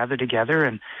we all gather together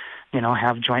and,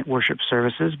 have joint worship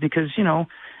services? Because,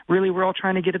 really we're all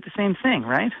trying to get at the same thing,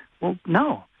 right? Well,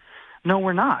 no,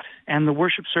 we're not. And the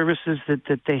worship services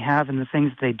that they have and the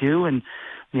things that they do and,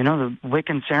 the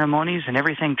Wiccan ceremonies and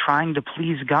everything trying to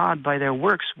please God by their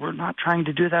works, we're not trying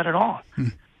to do that at all.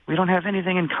 We don't have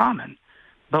anything in common.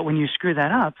 But when you screw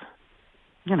that up,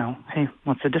 hey,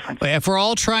 what's the difference? If we're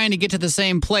all trying to get to the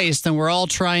same place, then we're all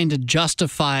trying to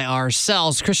justify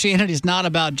ourselves. Christianity is not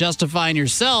about justifying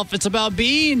yourself. It's about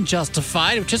being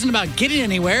justified, which isn't about getting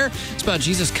anywhere. It's about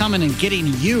Jesus coming and getting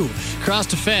you. Cross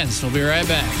Defense. We'll be right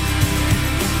back.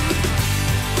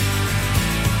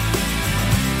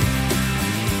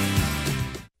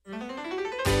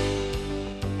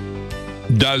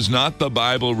 Does not the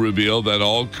Bible reveal that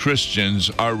all Christians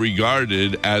are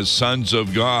regarded as sons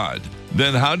of God?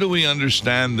 Then how do we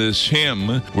understand this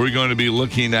hymn we're going to be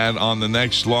looking at on the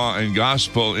next Law and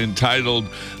Gospel entitled,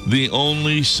 The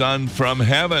Only Son from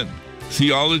Heaven?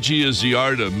 Theology is the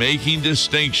art of making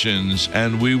distinctions,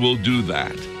 and we will do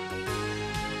that.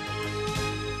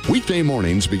 Weekday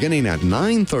mornings beginning at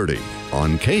 9:30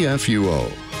 on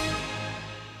KFUO.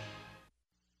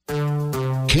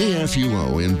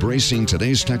 KFUO embracing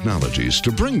today's technologies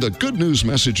to bring the good news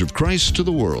message of Christ to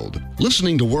the world.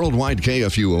 Listening to Worldwide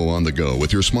KFUO on the go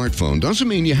with your smartphone doesn't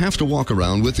mean you have to walk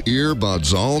around with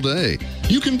earbuds all day.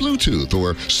 You can Bluetooth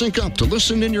or sync up to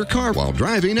listen in your car while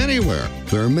driving anywhere.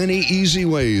 There are many easy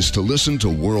ways to listen to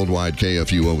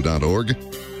worldwidekfuo.org.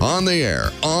 On the air,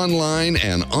 online,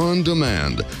 and on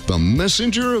demand. The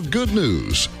messenger of good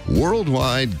news.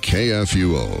 Worldwide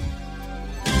KFUO.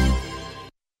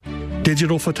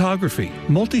 Digital photography,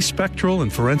 multispectral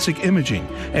and forensic imaging,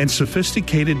 and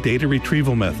sophisticated data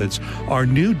retrieval methods are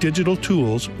new digital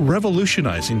tools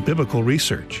revolutionizing biblical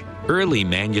research. Early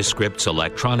Manuscripts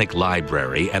Electronic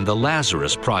Library and the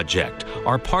Lazarus Project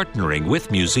are partnering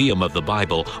with Museum of the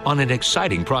Bible on an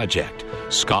exciting project.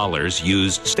 Scholars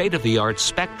used state-of-the-art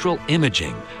spectral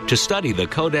imaging to study the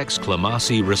Codex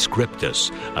Clamaci Rescriptus,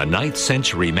 a 9th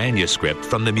century manuscript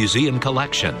from the museum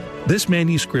collection. This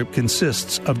manuscript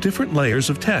consists of different layers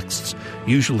of texts,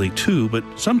 usually 2 but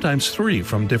sometimes 3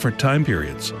 from different time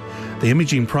periods. The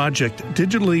imaging project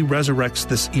digitally resurrects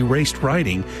this erased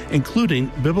writing,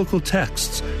 including biblical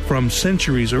texts from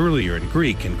centuries earlier in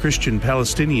Greek and Christian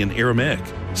Palestinian Aramaic.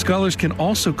 Scholars can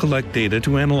also collect data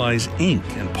to analyze ink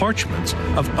and parchments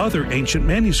of other ancient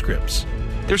manuscripts.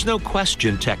 There's no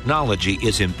question technology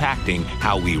is impacting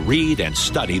how we read and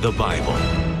study the Bible.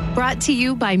 Brought to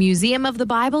you by Museum of the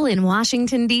Bible in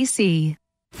Washington, D.C.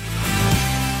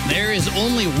 There is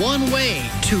only one way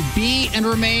to be and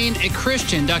remain a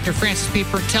Christian. Dr. Francis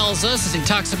Pieper tells us as he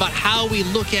talks about how we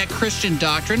look at Christian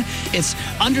doctrine. It's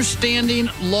understanding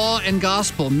law and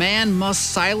gospel. Man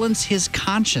must silence his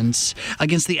conscience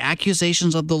against the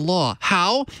accusations of the law.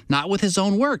 How? Not with his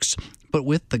own works, but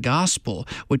with the gospel,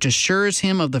 which assures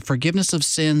him of the forgiveness of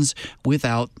sins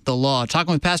without the law.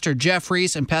 Talking with Pastor Jeff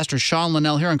Reese and Pastor Sean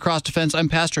Linnell here on Cross Defense. I'm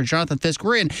Pastor Jonathan Fisk.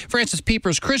 We're in Francis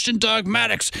Pieper's Christian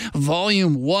Dogmatics,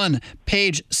 Volume 1,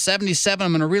 page 77.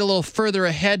 I'm going to read a little further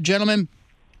ahead, gentlemen.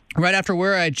 Right after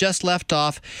where I just left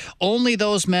off, only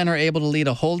those men are able to lead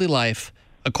a holy life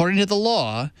according to the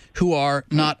law who are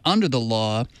not under the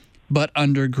law, but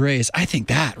under grace. I think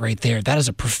that right there, that is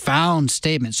a profound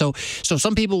statement. So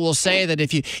some people will say that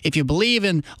if you believe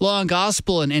in law and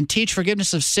gospel and teach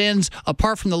forgiveness of sins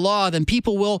apart from the law, then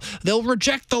they'll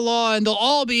reject the law and they'll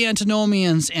all be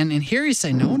antinomians. And here he's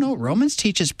saying, no, Romans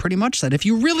teaches pretty much that. If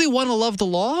you really want to love the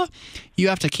law, you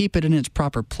have to keep it in its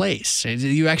proper place.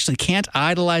 You actually can't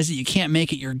idolize it. You can't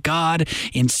make it your God.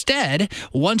 Instead,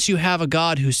 once you have a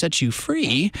God who sets you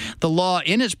free, the law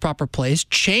in its proper place,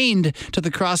 chained to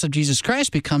the cross of Jesus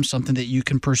Christ, becomes something that you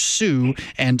can pursue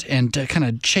and kind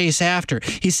of chase after.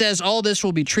 He says all this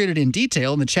will be treated in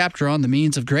detail in the chapter on the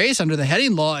means of grace under the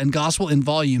heading Law and Gospel in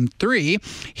Volume 3.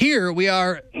 Here we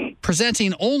are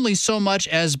presenting only so much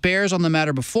as bears on the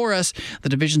matter before us, the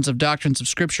divisions of doctrines of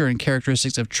Scripture and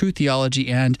characteristics of true theology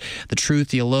and the true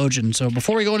theologian. So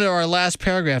before we go into our last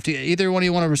paragraph, do either one of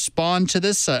you want to respond to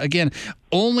this? Again,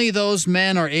 only those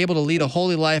men are able to lead a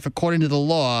holy life according to the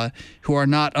law who are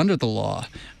not under the law,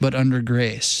 but under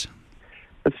grace.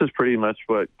 This is pretty much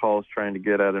what Paul's trying to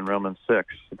get at in Romans 6.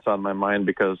 It's on my mind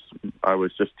because I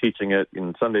was just teaching it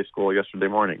in Sunday school yesterday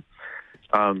morning.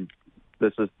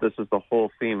 This is the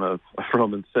whole theme of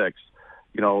Romans 6.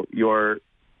 You know,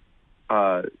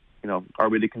 are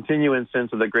we to continue in sin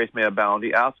so that grace may abound?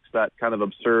 He asks that kind of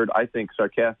absurd, I think,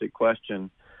 sarcastic question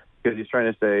because he's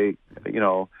trying to say,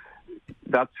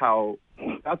 that's how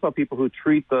people who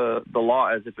treat the law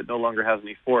as if it no longer has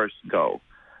any force go.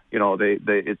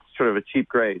 It's sort of a cheap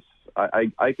grace.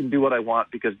 I can do what I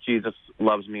want because Jesus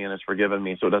loves me and has forgiven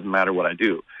me, so it doesn't matter what I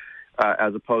do,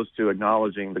 as opposed to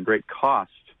acknowledging the great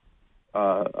cost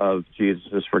of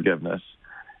Jesus' forgiveness.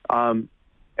 And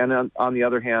then, on the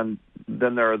other hand,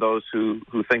 then there are those who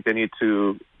think they need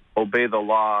to obey the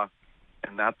law,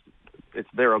 and it's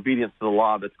their obedience to the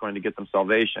law that's going to get them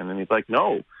salvation. And he's like,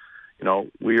 no,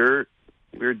 we're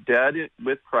dead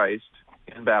with Christ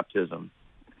in baptism,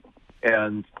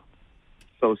 and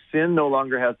so sin no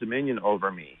longer has dominion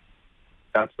over me.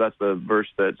 That's the verse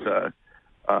that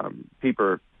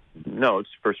Pieper notes,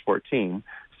 verse 14.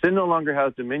 Sin no longer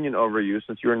has dominion over you,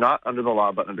 since you are not under the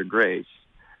law but under grace.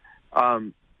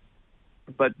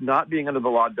 But not being under the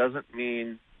law doesn't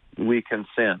mean we can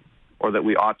sin or that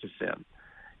we ought to sin.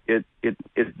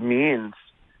 It means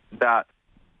that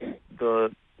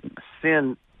the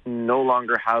sin no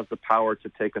longer has the power to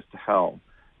take us to hell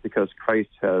because Christ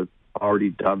has already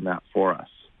done that for us.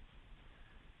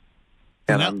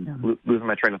 And I'm losing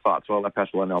my train of thought, so I'll let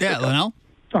Pastor Linnell. Yeah, Linnell?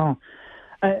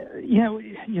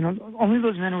 Only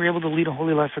those men who are able to lead a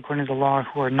holy life according to the law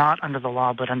who are not under the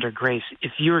law but under grace.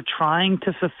 If you're trying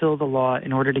to fulfill the law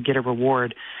in order to get a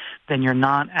reward, then you're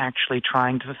not actually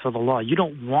trying to fulfill the law. You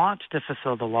don't want to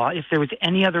fulfill the law. If there was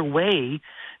any other way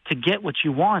to get what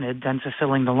you wanted than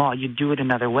fulfilling the law, you'd do it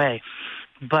another way.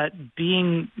 But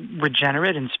being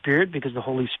regenerate in spirit, because the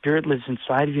Holy Spirit lives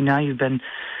inside of you now, you've been,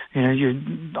 you're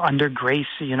under grace,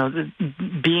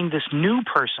 being this new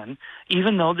person,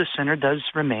 even though the sinner does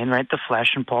remain, right, the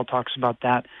flesh, and Paul talks about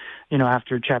that,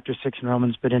 after chapter 6 in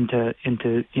Romans, but into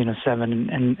 7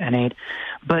 and 8.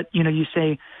 But, you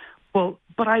say, well,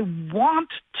 but I want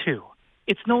to.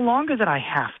 It's no longer that I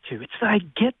have to. It's that I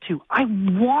get to. I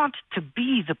want to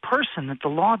be the person that the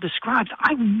law describes.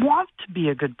 I want to be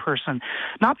a good person,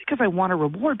 not because I want a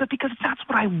reward, but because that's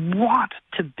what I want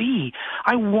to be.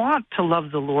 I want to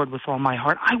love the Lord with all my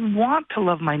heart. I want to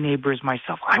love my neighbor as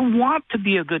myself. I want to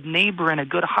be a good neighbor and a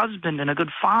good husband and a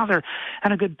good father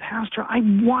and a good pastor.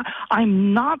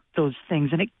 I'm not those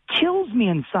things, and it kills me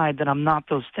inside that I'm not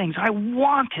those things. I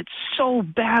want it so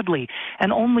badly,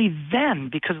 and only then,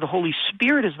 because the Holy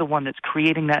Spirit is the one that's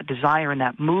creating that desire and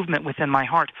that movement within my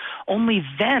heart, only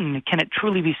then can it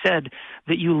truly be said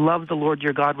that you love the Lord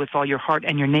your God with all your heart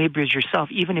and your neighbor as yourself,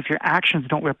 even if your actions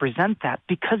don't represent that,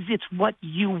 because it's what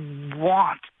you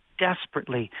want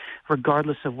desperately,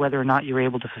 regardless of whether or not you're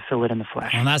able to fulfill it in the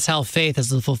flesh. And that's how faith is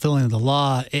the fulfilling of the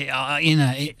law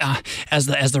as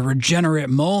the regenerate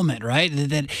moment, right?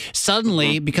 That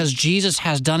suddenly, because Jesus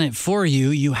has done it for you,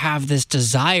 you have this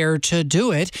desire to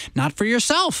do it, not for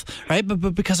yourself, right?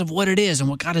 But because of what it is and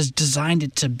what God has designed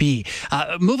it to be.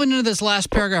 Moving into this last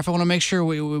paragraph, I want to make sure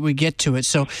we get to it.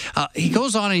 So he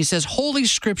goes on and he says, Holy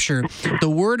Scripture, the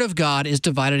Word of God, is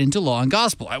divided into law and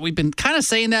gospel. We've been kind of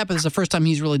saying that, but it's the first time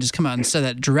he's really just come out and said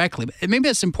that directly. But maybe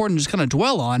it's important to just kind of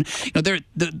dwell on.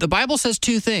 The Bible says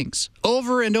two things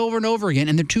over and over and over again,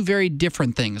 and they're two very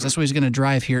different things. That's what he's going to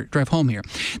drive home here.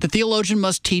 The theologian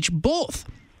must teach both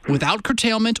without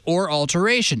curtailment or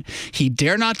alteration. He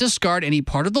dare not discard any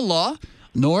part of the law,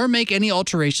 nor make any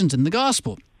alterations in the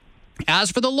gospel.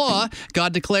 As for the law,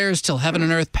 God declares, till heaven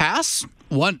and earth pass,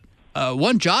 one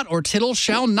jot or tittle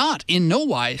shall not in no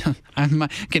wise. I'm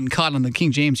getting caught on the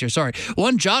King James here, sorry.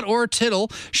 One jot or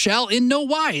tittle shall in no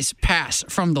wise pass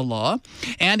from the law.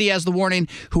 And he has the warning,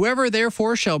 whoever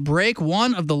therefore shall break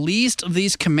one of the least of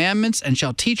these commandments and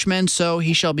shall teach men so,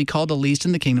 he shall be called the least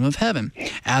in the kingdom of heaven.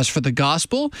 As for the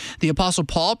gospel, the Apostle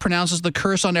Paul pronounces the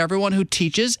curse on everyone who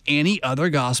teaches any other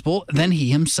gospel than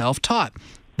he himself taught.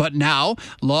 But now,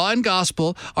 law and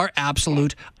gospel are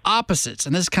absolute opposites.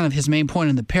 And this is kind of his main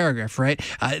point in the paragraph, right?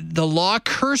 The law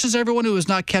curses everyone who has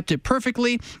not kept it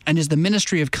perfectly and is the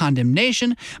ministry of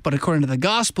condemnation. But according to the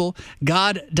gospel,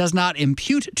 God does not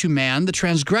impute to man the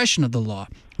transgression of the law.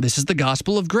 This is the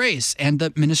gospel of grace and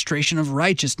the ministration of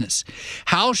righteousness.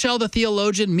 How shall the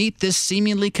theologian meet this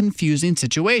seemingly confusing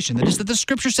situation? That is that the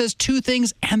scripture says two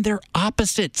things and they're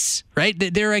opposites, right?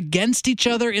 They're against each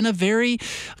other in a very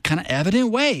kind of evident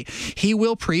way. He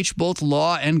will preach both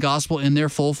law and gospel in their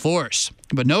full force.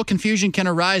 But no confusion can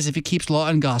arise if he keeps law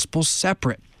and gospel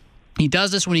separate. He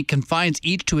does this when he confines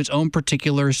each to its own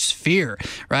particular sphere,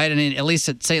 right? And at least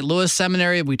at St. Louis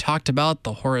Seminary, we talked about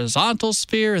the horizontal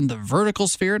sphere and the vertical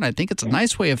sphere, and I think it's a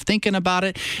nice way of thinking about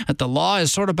it, that the law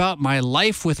is sort of about my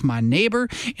life with my neighbor,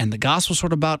 and the gospel is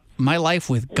sort of about my life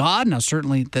with God. Now,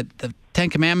 certainly that the Ten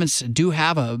Commandments do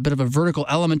have a bit of a vertical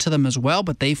element to them as well,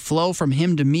 but they flow from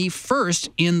him to me first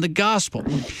in the gospel.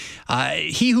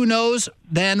 He who knows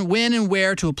then when and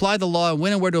where to apply the law and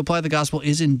when and where to apply the gospel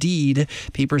is indeed,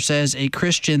 Pieper says, a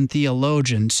Christian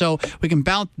theologian. So we can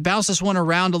bounce this one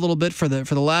around a little bit for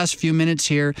the last few minutes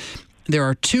here. There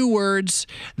are two words.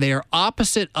 They are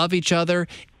opposite of each other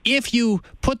if you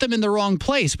put them in the wrong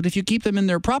place. But if you keep them in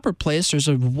their proper place, there's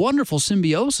a wonderful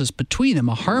symbiosis between them,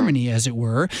 a harmony, as it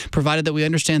were, provided that we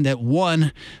understand that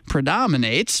one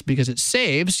predominates because it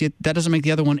saves, yet that doesn't make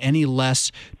the other one any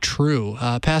less true.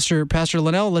 Pastor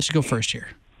Linnell, I'll let you go first here.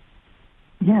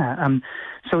 Yeah.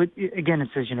 So again, it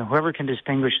says, whoever can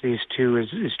distinguish these two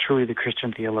is truly the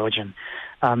Christian theologian.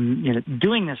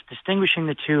 Doing this, distinguishing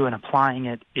the two and applying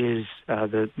it is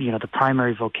the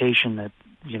primary vocation that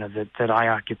I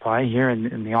occupy here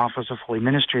in the office of Holy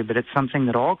Ministry. But it's something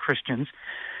that all Christians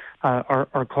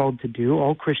are called to do.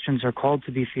 All Christians are called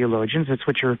to be theologians. It's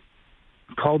what you're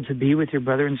called to be with your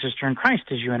brother and sister in Christ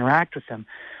as you interact with them.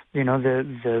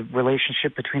 The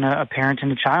relationship between a parent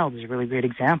and a child is a really great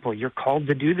example. You're called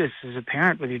to do this as a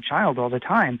parent with your child all the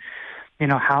time.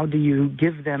 How do you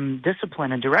give them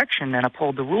discipline and direction and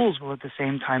uphold the rules while at the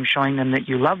same time showing them that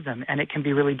you love them? And it can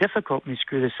be really difficult when you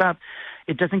screw this up.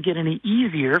 It doesn't get any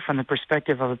easier from the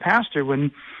perspective of a pastor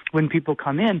when people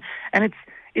come in. And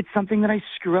it's something that I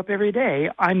screw up every day,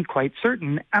 I'm quite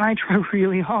certain, and I try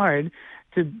really hard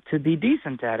to be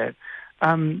decent at it.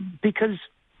 Because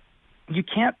you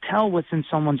can't tell what's in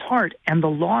someone's heart, and the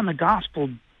law and the gospel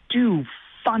do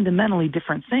fundamentally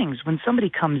different things. When somebody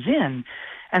comes in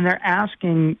and they're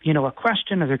asking, a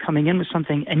question, or they're coming in with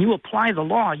something, and you apply the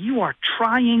law, you are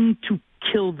trying to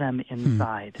kill them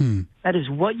inside. That is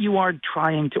what you are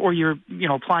trying to, or you're,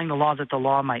 applying the law that the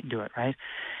law might do it, right?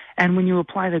 And when you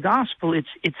apply the gospel,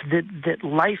 it's that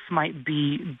life might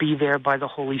be there by the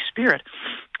Holy Spirit.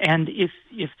 And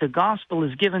if the gospel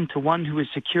is given to one who is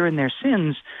secure in their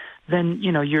sins, then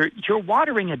you're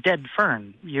watering a dead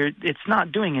fern. It's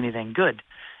not doing anything good.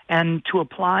 And to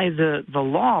apply the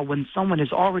law when someone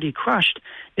is already crushed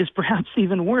is perhaps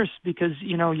even worse, because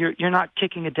you're not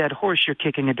kicking a dead horse, you're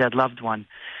kicking a dead loved one.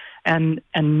 And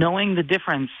knowing the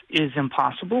difference is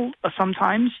impossible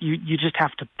sometimes. You just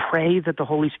have to pray that the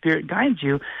Holy Spirit guides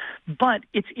you. But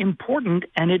it's important,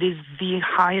 and it is the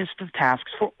highest of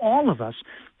tasks for all of us.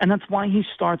 And that's why he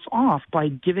starts off by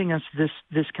giving us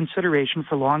this consideration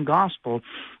for law and gospel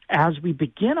as we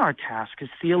begin our task as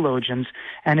theologians,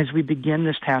 and as we begin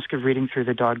this task of reading through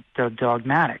the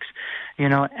dogmatics.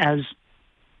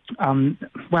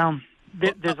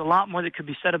 There's a lot more that could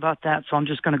be said about that, so I'm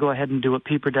just going to go ahead and do what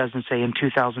Pieper does and say in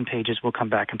 2,000 pages we'll come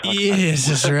back and talk about it. Yes,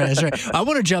 that's right. I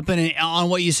want to jump in on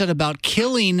what you said about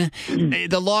killing.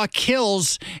 The law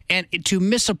kills, and to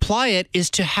misapply it is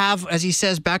to have, as he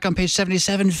says back on page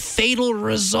 77, fatal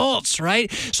results,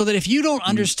 right? So that if you don't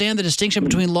understand the distinction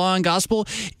between law and gospel,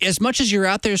 as much as you're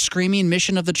out there screaming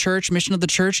mission of the church,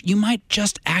 you might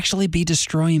just actually be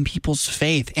destroying people's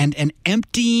faith and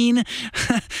emptying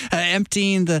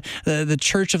the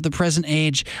church of the present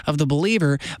age of the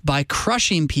believer by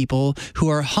crushing people who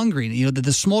are hungry.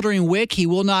 The smoldering wick he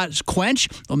will not quench.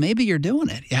 Well, maybe you're doing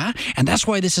it, yeah? And that's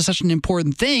why this is such an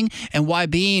important thing, and why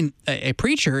being a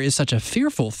preacher is such a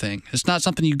fearful thing. It's not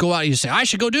something you go out and you say, I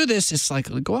should go do this. It's like,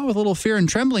 go out with a little fear and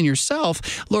trembling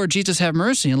yourself. Lord Jesus, have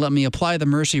mercy, and let me apply the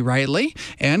mercy rightly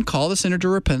and call the sinner to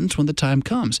repentance when the time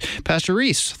comes. Pastor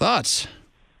Reese, thoughts?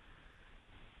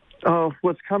 Oh,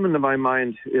 what's coming to my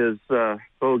mind is Bo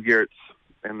Geertz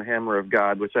and the Hammer of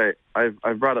God, which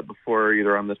I've brought up before,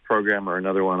 either on this program or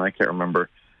another one, I can't remember.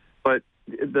 But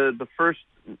the first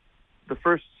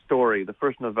story, the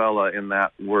first novella in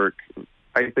that work,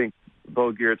 I think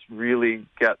Bo Geertz really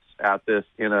gets at this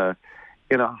in a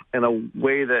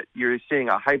way that you're seeing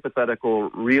a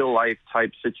hypothetical, real life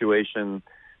type situation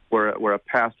where a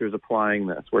pastor is applying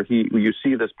this, where you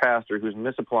see this pastor who's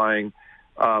misapplying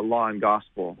law and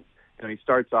gospel. He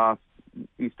starts off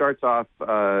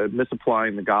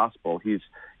misapplying the gospel.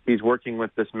 He's working with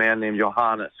this man named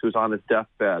Johannes, who's on his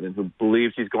deathbed and who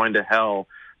believes he's going to hell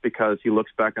because he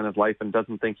looks back on his life and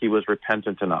doesn't think he was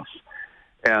repentant enough.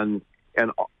 And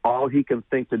all he can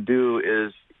think to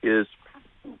do is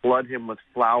flood him with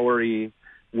flowery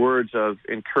words of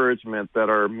encouragement that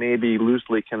are maybe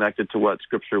loosely connected to what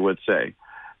Scripture would say,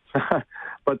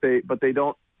 but they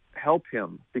don't help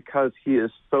him, because he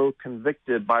is so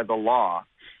convicted by the law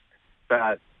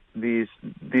that these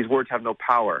words have no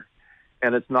power.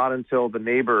 And it's not until the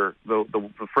neighbor,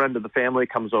 the friend of the family,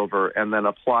 comes over and then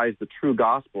applies the true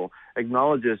gospel,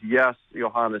 acknowledges, yes,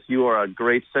 Johannes, you are a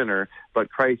great sinner, but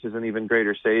Christ is an even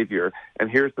greater Savior, and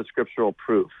here's the scriptural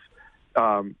proof,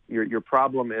 Your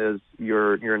problem is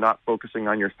you're not focusing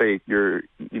on your faith. You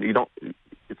don't.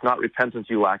 It's not repentance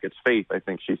you lack; it's faith. I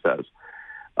think she says.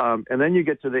 And then you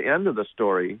get to the end of the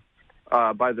story.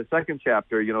 By the second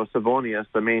chapter, Savonius,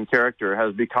 the main character,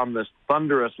 has become this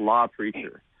thunderous law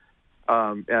preacher,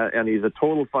 and he's a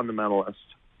total fundamentalist.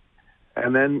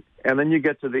 And then you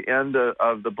get to the end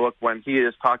of the book when he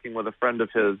is talking with a friend of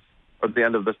his. At the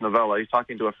end of this novella, he's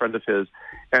talking to a friend of his,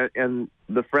 and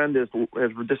the friend has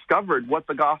discovered what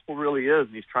the gospel really is,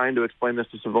 and he's trying to explain this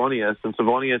to Savonius, and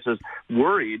Savonius is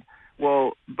worried.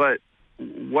 Well, but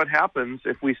what happens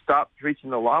if we stop preaching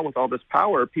the law with all this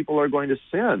power? People are going to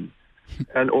sin,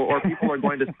 and or people are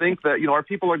going to think that or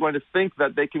people are going to think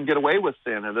that they can get away with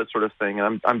sin and that sort of thing.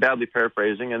 And I'm badly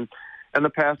paraphrasing, and the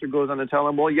pastor goes on to tell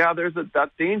him, well, yeah, that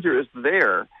danger is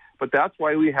there. But that's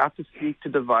why we have to seek to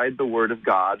divide the word of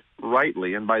God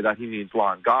rightly, and by that he means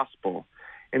law and gospel.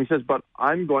 And he says, but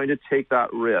I'm going to take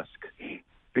that risk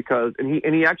because,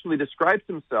 and he actually describes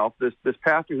himself, this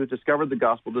pastor who discovered the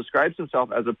gospel, describes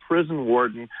himself as a prison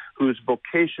warden whose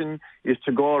vocation is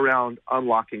to go around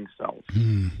unlocking cells.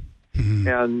 Mm-hmm.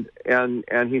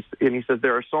 And he says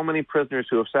there are so many prisoners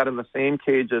who have sat in the same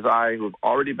cage as I, who have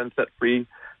already been set free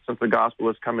since the gospel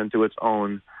has come into its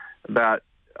own, that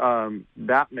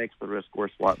makes the risk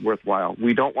worthwhile.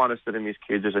 We don't want to sit in these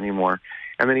cages anymore.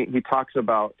 And then he talks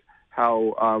about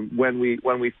how when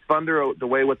we thunder out the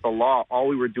way with the law, all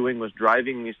we were doing was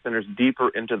driving these sinners deeper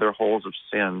into their holes of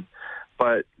sin.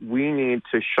 But we need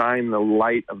to shine the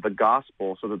light of the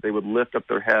gospel so that they would lift up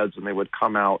their heads and they would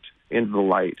come out into the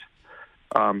light.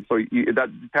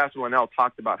 That Pastor Linnell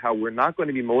talked about how we're not going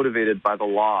to be motivated by the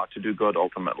law to do good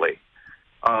ultimately.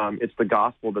 It's the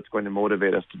gospel that's going to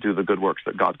motivate us to do the good works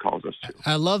that God calls us to.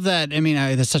 I love that. I mean,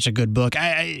 that's such a good book.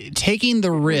 Taking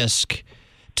the risk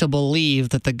to believe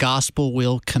that the gospel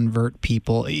will convert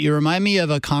people. You remind me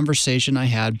of a conversation I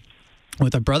had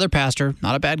with a brother pastor,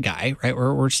 not a bad guy, right?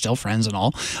 We're still friends and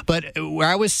all. But where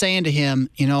I was saying to him,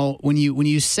 when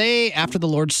you say after the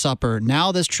Lord's Supper,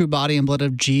 now this true body and blood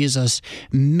of Jesus,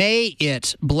 may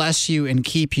it bless you and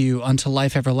keep you unto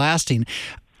life everlasting.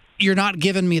 You're not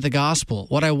giving me the gospel.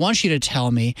 What I want you to tell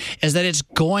me is that it's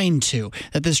going to,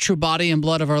 that this true body and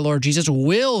blood of our Lord Jesus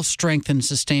will strengthen and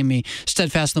sustain me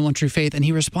steadfast in the one true faith. And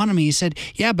he responded to me, he said,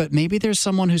 yeah, but maybe there's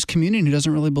someone who's communing who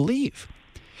doesn't really believe.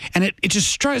 And it just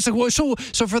strikes like, well, so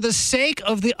for the sake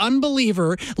of the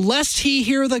unbeliever, lest he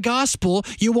hear the gospel,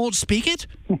 you won't speak it?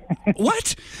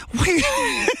 What?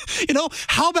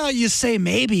 How about you say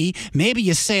maybe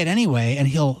you say it anyway, and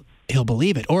he'll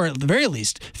believe it, or at the very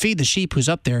least, feed the sheep who's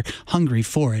up there hungry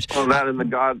for it. Well, that and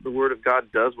the word of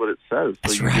God does what it says. So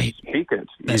That's you right. Speak it.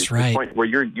 That's right. The point where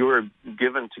you're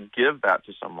given to give that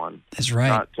to someone. That's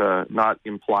right. Not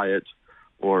imply it,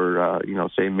 or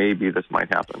say maybe this might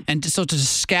happen. And so to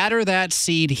scatter that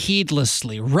seed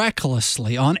heedlessly,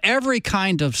 recklessly on every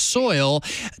kind of soil,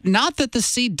 not that the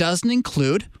seed doesn't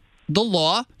include the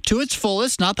law to its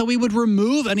fullest, not that we would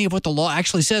remove any of what the law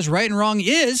actually says right and wrong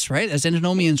is, right, as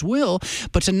antinomians will,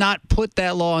 but to not put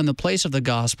that law in the place of the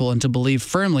gospel and to believe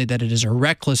firmly that it is a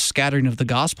reckless scattering of the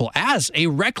gospel as a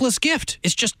reckless gift.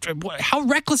 It's just, how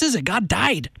reckless is it? God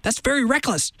died. That's very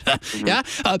reckless. Yeah?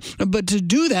 But to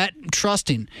do that,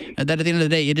 trusting that at the end of the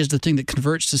day, it is the thing that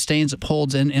converts, sustains,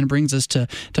 upholds, and brings us to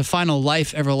final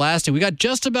life everlasting. We got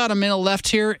just about a minute left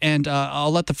here, and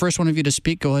I'll let the first one of you to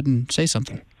speak go ahead and say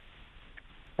something.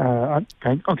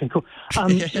 Okay, cool.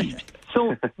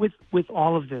 So with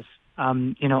all of this,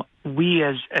 we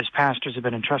as pastors have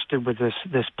been entrusted with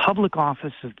this public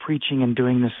office of preaching and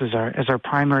doing this as our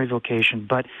primary vocation.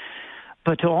 But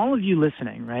to all of you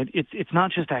listening, right? It's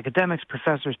not just academics,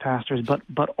 professors, pastors,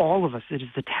 but all of us. It is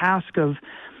the task of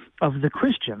the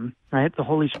Christian, right? The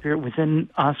Holy Spirit within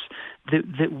us,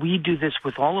 that we do this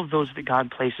with all of those that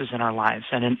God places in our lives,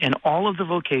 and in all of the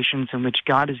vocations in which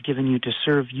God has given you to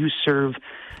serve. You serve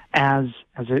as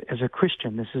a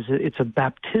Christian. It's a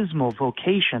baptismal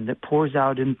vocation that pours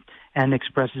out and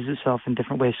expresses itself in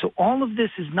different ways. So all of this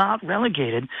is not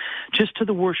relegated just to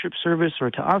the worship service or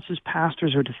to us as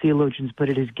pastors or to theologians, but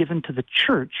it is given to the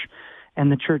church, and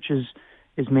the church is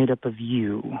made up of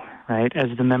you, right, as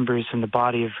the members in the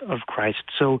body of Christ.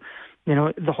 So,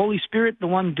 the Holy Spirit, the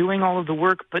one doing all of the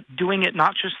work, but doing it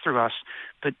not just through us,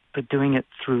 but doing it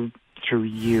through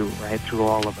you, right, through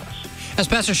all of us. That's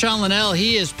Pastor Sean Linnell.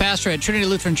 He is pastor at Trinity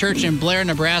Lutheran Church in Blair,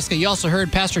 Nebraska. You also heard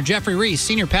Pastor Jeffrey Reese,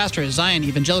 senior pastor at Zion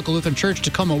Evangelical Lutheran Church,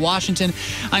 Tacoma, Washington.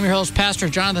 I'm your host, Pastor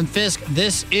Jonathan Fisk.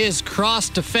 This is Cross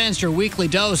Defense, your weekly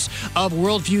dose of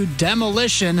worldview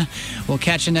demolition. We'll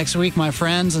catch you next week, my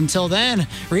friends. Until then,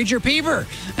 read your paper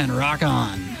and rock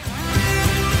on.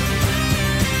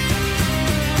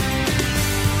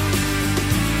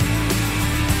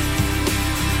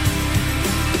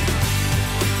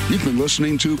 You've been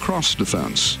listening to Cross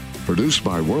Defense, produced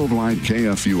by Worldwide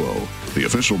KFUO, the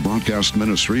official broadcast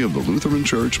ministry of the Lutheran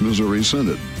Church Missouri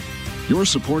Synod. Your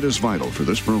support is vital for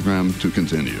this program to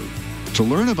continue. To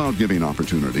learn about giving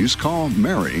opportunities, call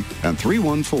Mary at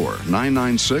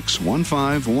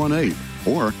 314-996-1518.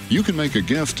 Or you can make a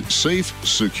gift safe,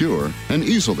 secure, and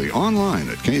easily online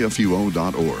at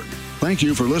kfuo.org. Thank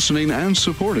you for listening and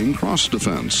supporting Cross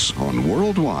Defense on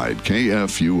Worldwide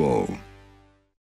KFUO.